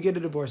never going to get a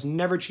divorce,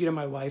 never cheat on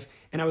my wife,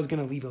 and I was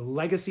going to leave a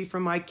legacy for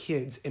my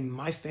kids and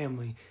my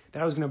family,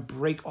 that I was going to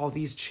break all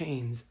these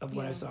chains of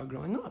what I saw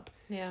growing up.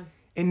 Yeah.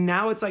 And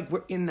now it's like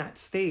we're in that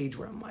stage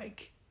where I'm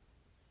like,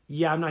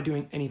 yeah, I'm not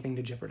doing anything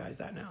to jeopardize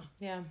that now.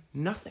 Yeah.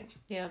 Nothing.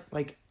 Yeah.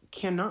 Like,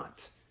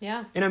 cannot.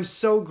 Yeah. And I'm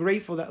so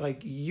grateful that,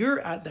 like, you're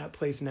at that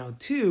place now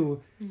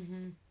too,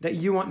 that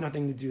you want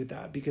nothing to do with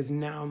that, because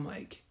now I'm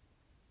like,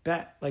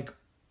 bet, like,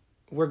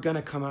 we're going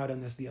to come out on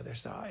this the other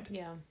side.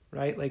 Yeah.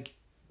 Right? Like,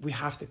 we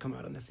have to come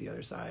out on this the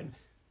other side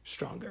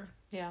stronger.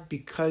 Yeah.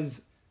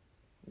 Because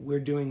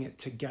we're doing it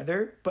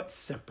together, but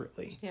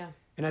separately. Yeah.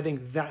 And I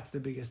think that's the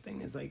biggest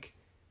thing, is, like,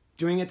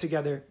 doing it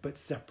together, but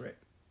separate.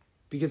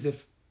 Because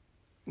if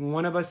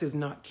one of us is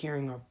not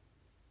carrying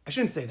I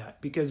shouldn't say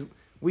that, because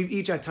we've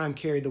each at time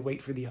carried the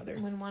weight for the other.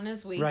 When one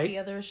is weak, right? the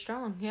other is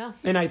strong. Yeah.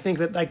 And I think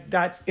that like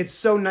it's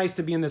so nice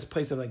to be in this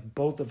place of like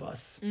both of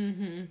us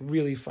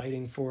really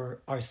fighting for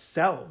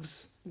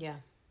ourselves. Yeah.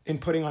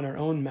 And putting on our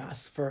own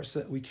masks first so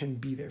that we can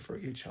be there for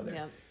each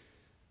other.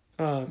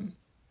 Yeah.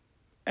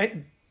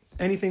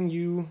 Anything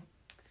you...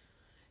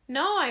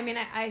 No, I mean,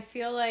 I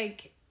feel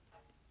like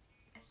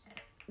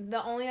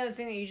the only other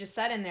thing that you just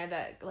said in there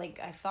that, like,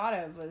 I thought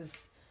of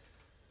was,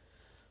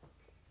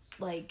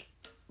 like,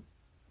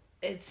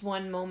 it's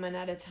one moment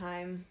at a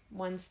time,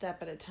 one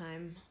step at a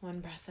time, one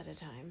breath at a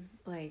time.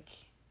 Like,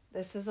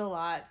 this is a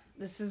lot.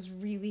 This is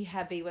really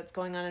heavy what's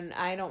going on, and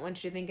I don't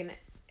want you to think, and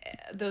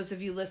those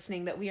of you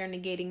listening, that we are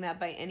negating that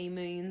by any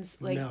means.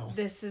 Like, no.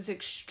 This is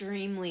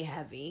extremely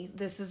heavy.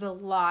 This is a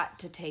lot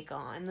to take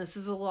on. This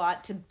is a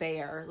lot to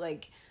bear.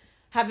 Like,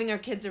 having our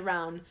kids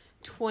around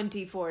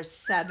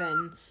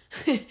 24/7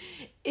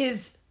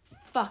 is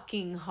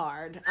fucking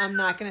hard. I'm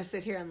not going to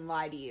sit here and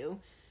lie to you.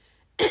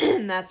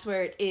 And that's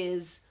where it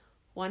is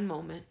one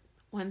moment,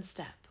 one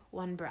step,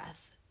 one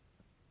breath.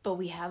 But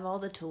we have all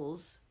the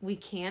tools. We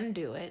can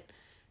do it.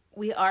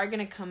 We are going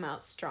to come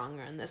out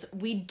stronger in this.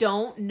 We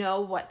don't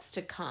know what's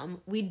to come.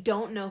 We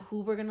don't know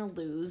who we're going to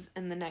lose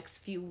in the next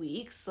few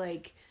weeks.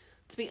 Like,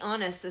 to be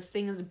honest, this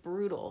thing is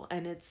brutal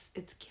and it's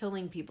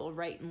killing people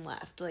right and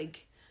left.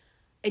 Like,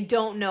 I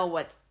don't know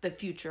what the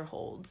future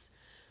holds.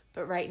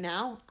 But right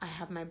now, I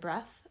have my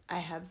breath. I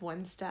have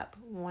one step,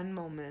 one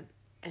moment,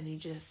 and you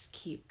just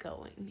keep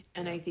going.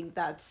 And I think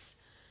that's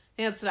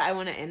what I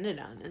want to end it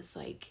on, is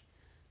like,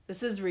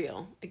 this is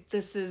real. Like,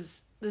 this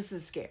is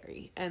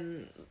scary.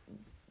 And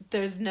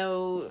there's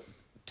no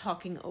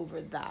talking over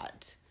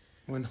that.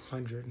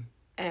 100.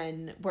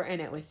 And we're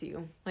in it with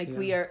you. Like,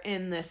 we are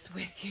in this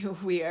with you.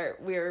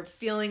 We're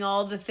feeling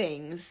all the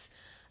things.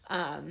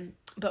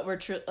 But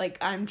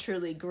I'm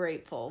truly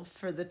grateful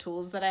for the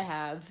tools that I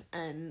have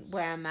and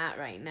where I'm at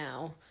right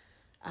now.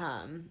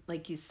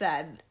 Like you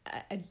said,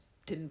 I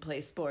didn't play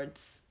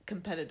sports,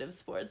 competitive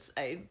sports.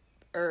 I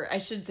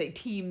should say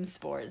team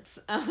sports.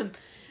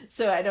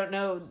 So I don't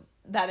know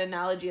that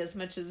analogy as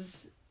much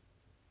as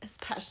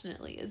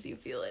passionately as you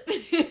feel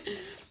it.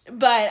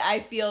 But I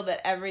feel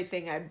that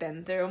everything I've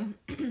been through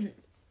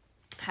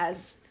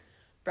has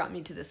brought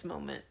me to this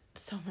moment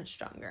so much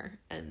stronger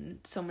and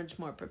so much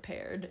more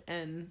prepared,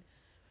 and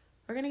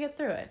we're going to get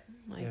through it.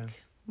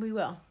 We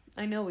will.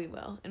 I know we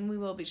will, and we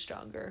will be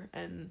stronger,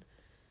 and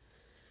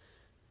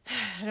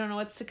I don't know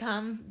what's to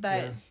come,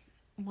 but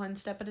one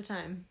step at a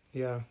time.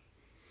 Yeah.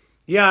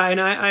 Yeah, and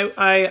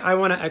I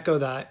want to echo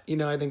that. You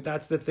know, I think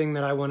that's the thing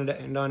that I wanted to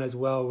end on as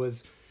well,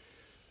 was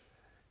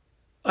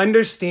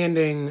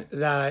understanding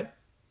that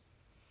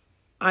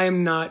I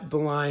am not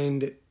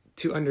blind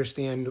to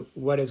understand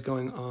what is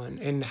going on,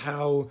 and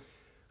how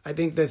I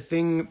think the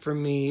thing for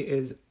me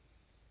is,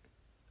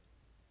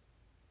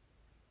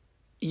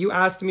 you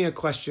asked me a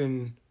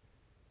question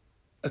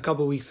a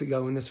couple weeks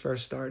ago when this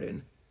first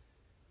started,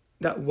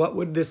 that what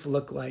would this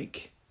look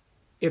like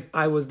if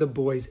I was the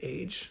boy's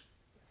age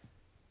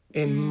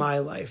in my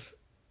life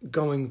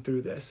going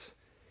through this.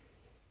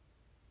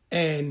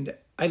 And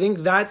I think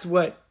that's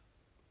why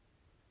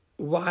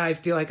I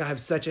feel like I have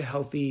such a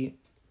healthy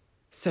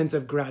sense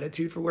of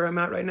gratitude for where I'm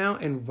at right now,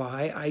 and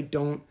why I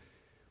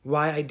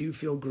do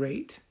feel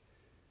great.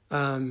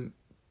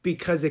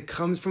 Because it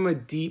comes from a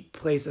deep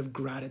place of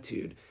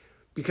gratitude.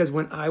 Because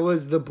when I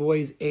was the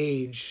boy's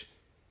age,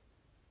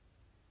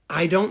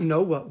 I don't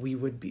know what we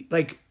would be.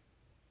 Like,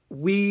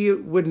 we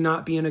would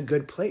not be in a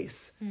good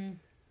place.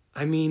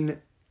 I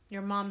mean,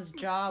 your mom's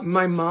job.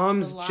 My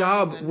mom's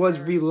job was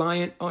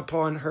reliant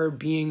upon her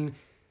being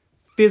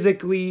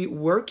physically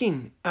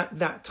working at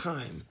that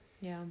time.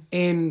 Yeah.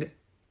 And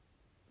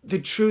the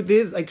truth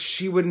is, like,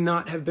 she would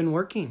not have been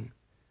working.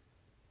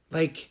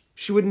 Like,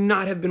 she would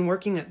not have been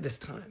working at this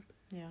time.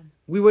 Yeah.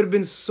 We would have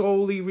been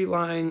solely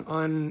relying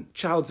on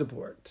child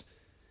support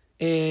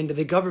and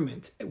the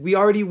government. We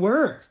already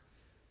were.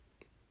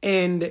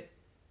 And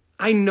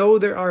I know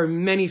there are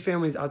many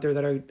families out there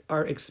that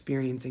are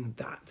experiencing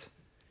that.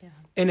 Yeah.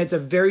 And it's a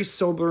very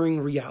sobering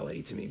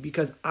reality to me,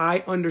 because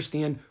I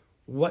understand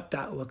what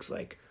that looks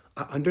like.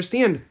 I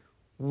understand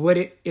what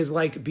it is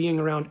like being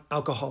around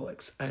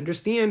alcoholics. I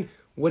understand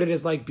what it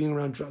is like being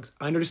around drugs.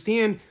 I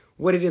understand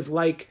what it is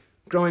like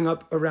growing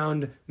up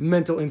around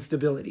mental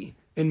instability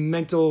and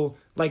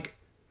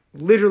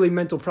literally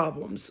mental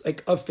problems,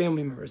 like, of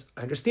family members.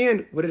 I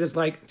understand what it is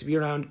like to be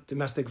around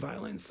domestic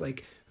violence,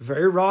 like,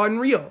 very raw and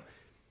real.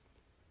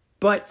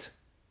 But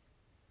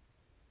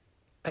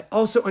I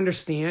also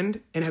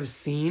understand and have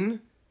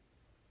seen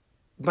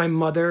my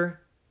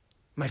mother,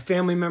 my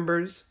family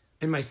members,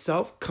 and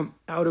myself come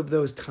out of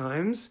those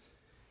times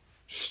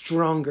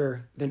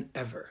stronger than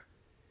ever.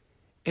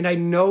 And I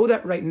know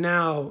that right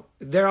now,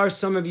 there are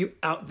some of you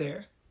out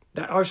there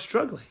that are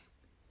struggling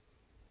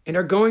and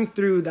are going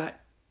through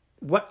that,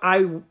 what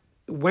I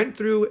went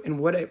through and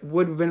what it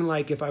would have been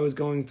like if I was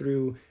going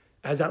through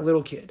as that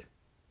little kid,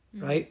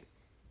 right?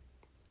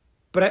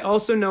 But I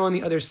also know on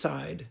the other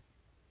side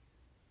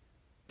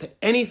that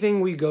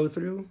anything we go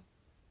through,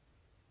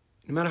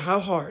 no matter how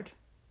hard,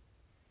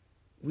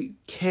 we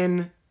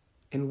can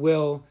and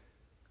will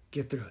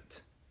get through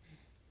it.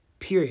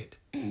 Period.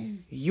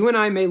 You and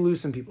I may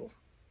lose some people.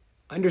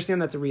 I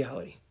understand that's a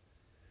reality.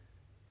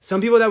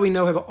 Some people that we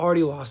know have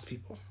already lost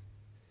people.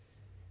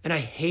 And I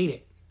hate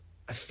it.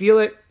 I feel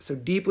it so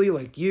deeply,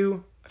 like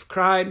you. I've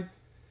cried.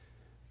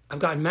 I've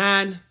gotten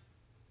mad.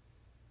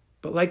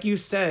 But like you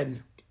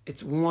said,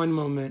 it's one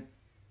moment,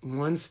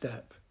 one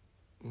step,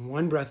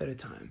 one breath at a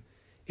time.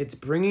 It's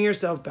bringing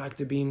yourself back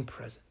to being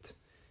present.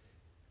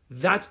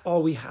 That's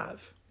all we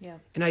have. Yeah.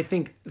 And I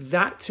think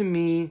that to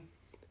me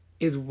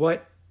is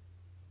what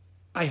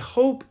I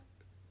hope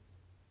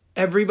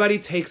everybody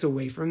takes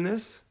away from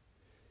this,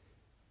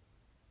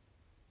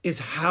 is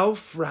how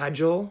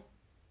fragile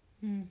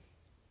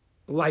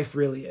life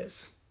really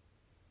is.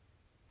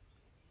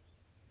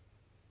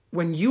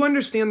 When you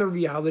understand the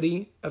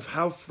reality of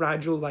how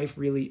fragile life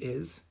really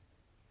is,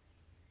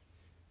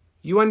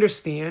 you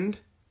understand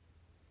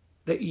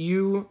that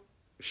you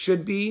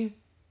should be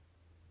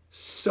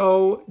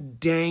so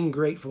dang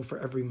grateful for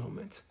every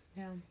moment.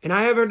 Yeah. And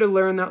I have had to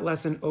learn that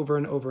lesson over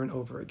and over and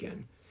over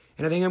again.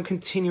 And I think I'm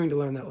continuing to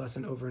learn that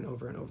lesson over and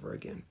over and over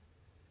again.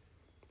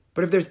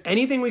 But if there's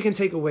anything we can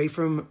take away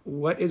from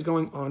what is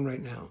going on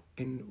right now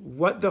and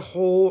what the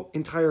whole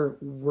entire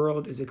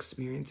world is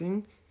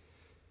experiencing,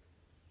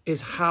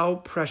 is how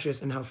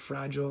precious and how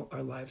fragile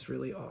our lives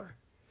really are.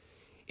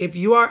 If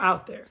you are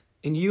out there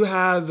and you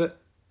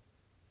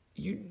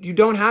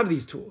don't have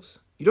these tools,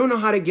 you don't know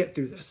how to get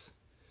through this,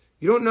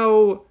 you don't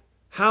know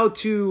how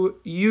to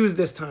use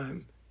this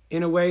time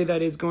in a way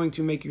that is going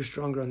to make you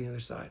stronger on the other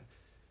side,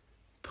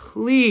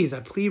 please,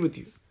 I plead with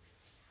you,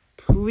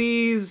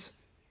 please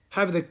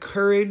have the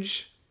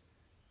courage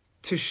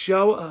to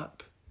show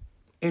up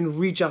and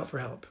reach out for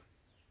help.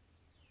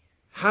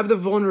 Have the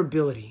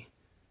vulnerability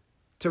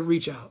to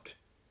reach out.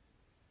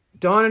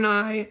 Dawn and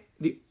I,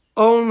 the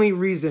only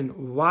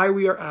reason why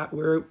we are at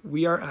where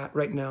we are at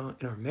right now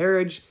in our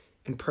marriage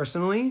and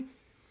personally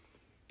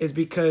is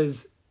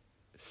because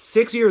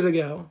 6 years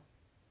ago,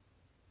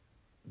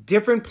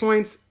 different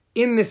points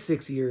in this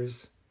 6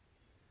 years,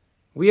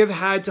 we have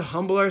had to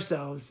humble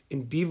ourselves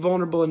and be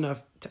vulnerable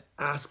enough to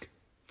ask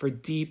for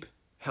deep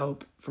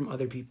help from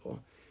other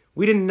people.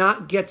 We did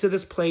not get to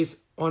this place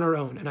on our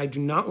own, and I do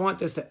not want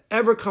this to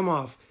ever come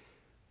off,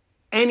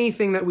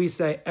 anything that we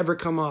say ever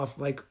come off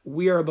like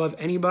we are above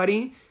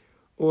anybody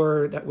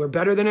or that we're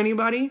better than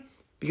anybody,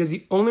 because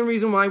the only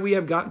reason why we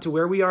have gotten to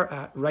where we are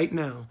at right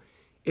now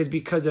is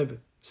because of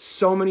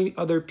so many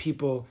other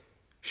people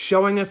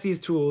showing us these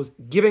tools,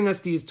 giving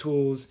us these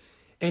tools,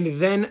 and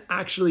then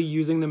actually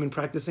using them and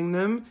practicing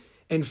them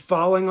and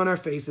falling on our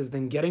faces,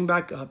 then getting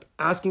back up,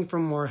 asking for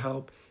more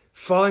help,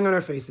 falling on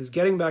our faces,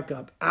 getting back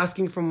up,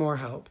 asking for more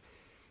help.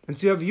 And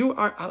so if you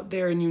are out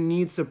there and you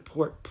need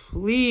support,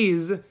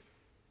 please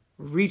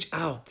reach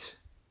out,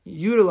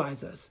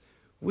 utilize us.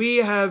 We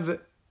have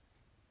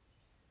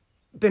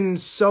been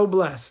so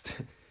blessed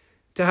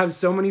to have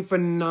so many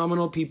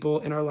phenomenal people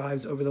in our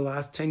lives over the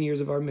last 10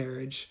 years of our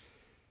marriage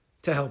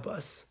to help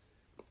us.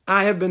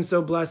 I have been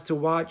so blessed to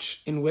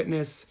watch and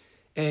witness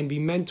and be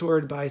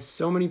mentored by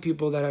so many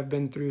people that have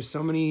been through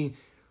so many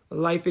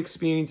life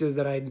experiences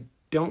that I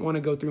don't want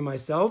to go through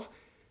myself,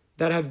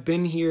 that have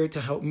been here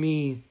to help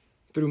me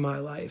through my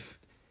life.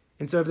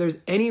 And so if there's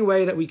any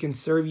way that we can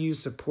serve you,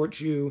 support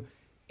you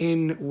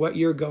in what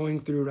you're going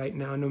through right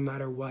now, no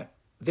matter what,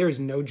 there's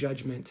no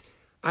judgment.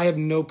 I have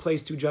no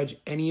place to judge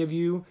any of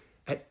you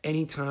at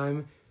any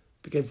time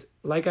because,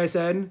 like I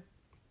said,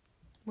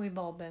 we've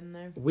all been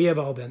there. We have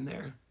all been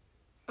there.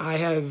 I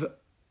have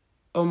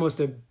almost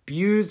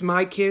abused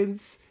my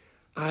kids.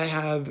 I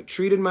have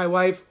treated my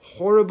wife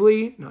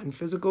horribly, not in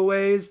physical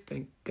ways,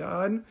 thank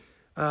God.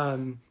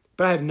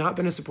 But I have not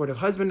been a supportive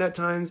husband at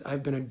times.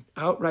 I've been an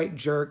outright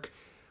jerk.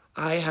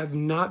 I have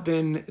not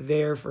been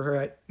there for her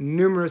at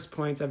numerous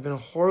points. I've been a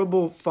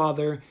horrible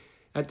father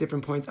at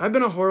different points. I've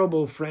been a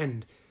horrible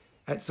friend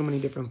at so many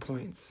different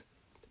points.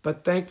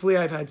 But thankfully,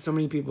 I've had so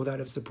many people that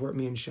have supported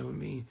me and shown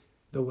me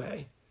the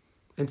way.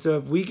 And so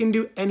if we can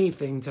do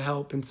anything to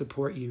help and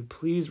support you,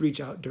 please reach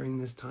out during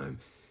this time.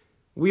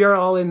 We are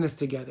all in this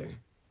together.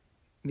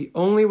 The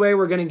only way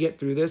we're going to get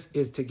through this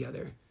is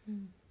together.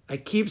 I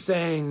keep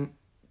saying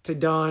to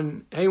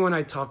Dawn, anyone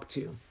I talk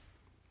to,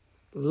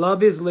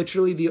 love is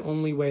literally the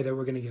only way that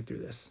we're going to get through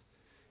this.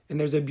 And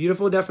there's a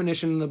beautiful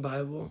definition in the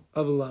Bible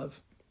of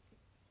love.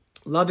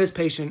 Love is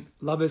patient.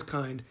 Love is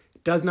kind.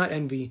 It does not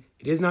envy.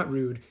 It is not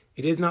rude.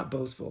 It is not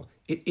boastful.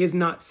 It is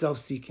not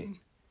self-seeking.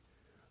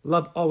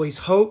 Love always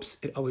hopes.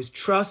 It always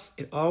trusts.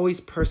 It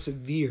always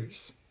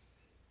perseveres.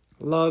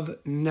 Love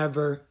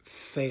never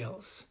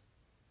fails.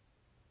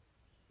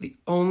 The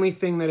only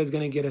thing that is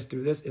going to get us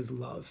through this is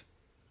love.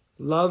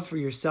 Love for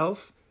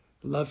yourself,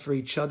 love for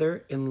each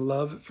other, and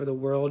love for the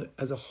world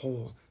as a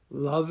whole.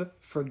 Love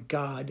for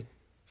God,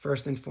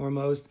 first and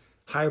foremost,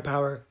 higher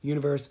power,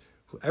 universe,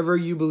 whoever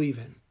you believe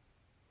in.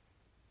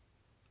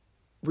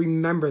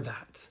 Remember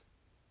that.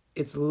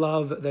 it's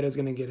love that is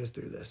going to get us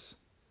through this.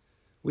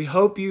 We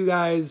hope you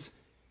guys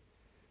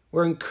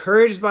were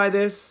encouraged by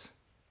this.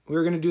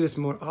 We're going to do this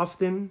more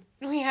often.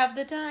 We have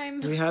the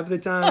time. We have the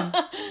time.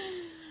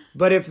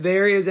 But if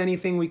there is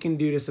anything we can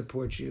do to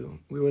support you,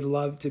 we would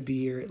love to be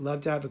here,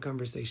 love to have a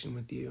conversation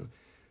with you.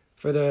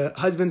 For the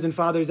husbands and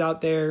fathers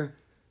out there,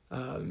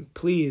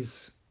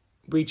 please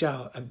reach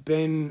out. I've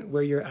been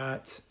where you're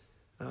at,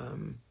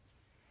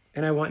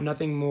 and I want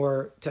nothing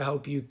more to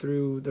help you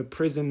through the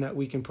prison that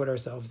we can put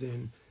ourselves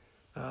in.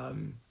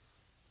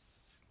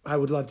 I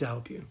would love to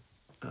help you.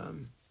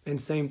 And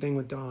same thing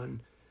with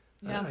Dawn.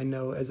 Yeah. I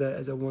know as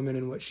a woman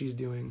and what she's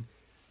doing.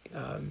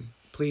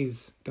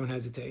 Please don't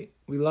hesitate.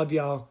 We love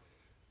y'all.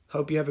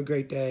 Hope you have a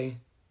great day.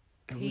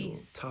 And we will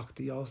Peace. talk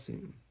to y'all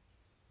soon.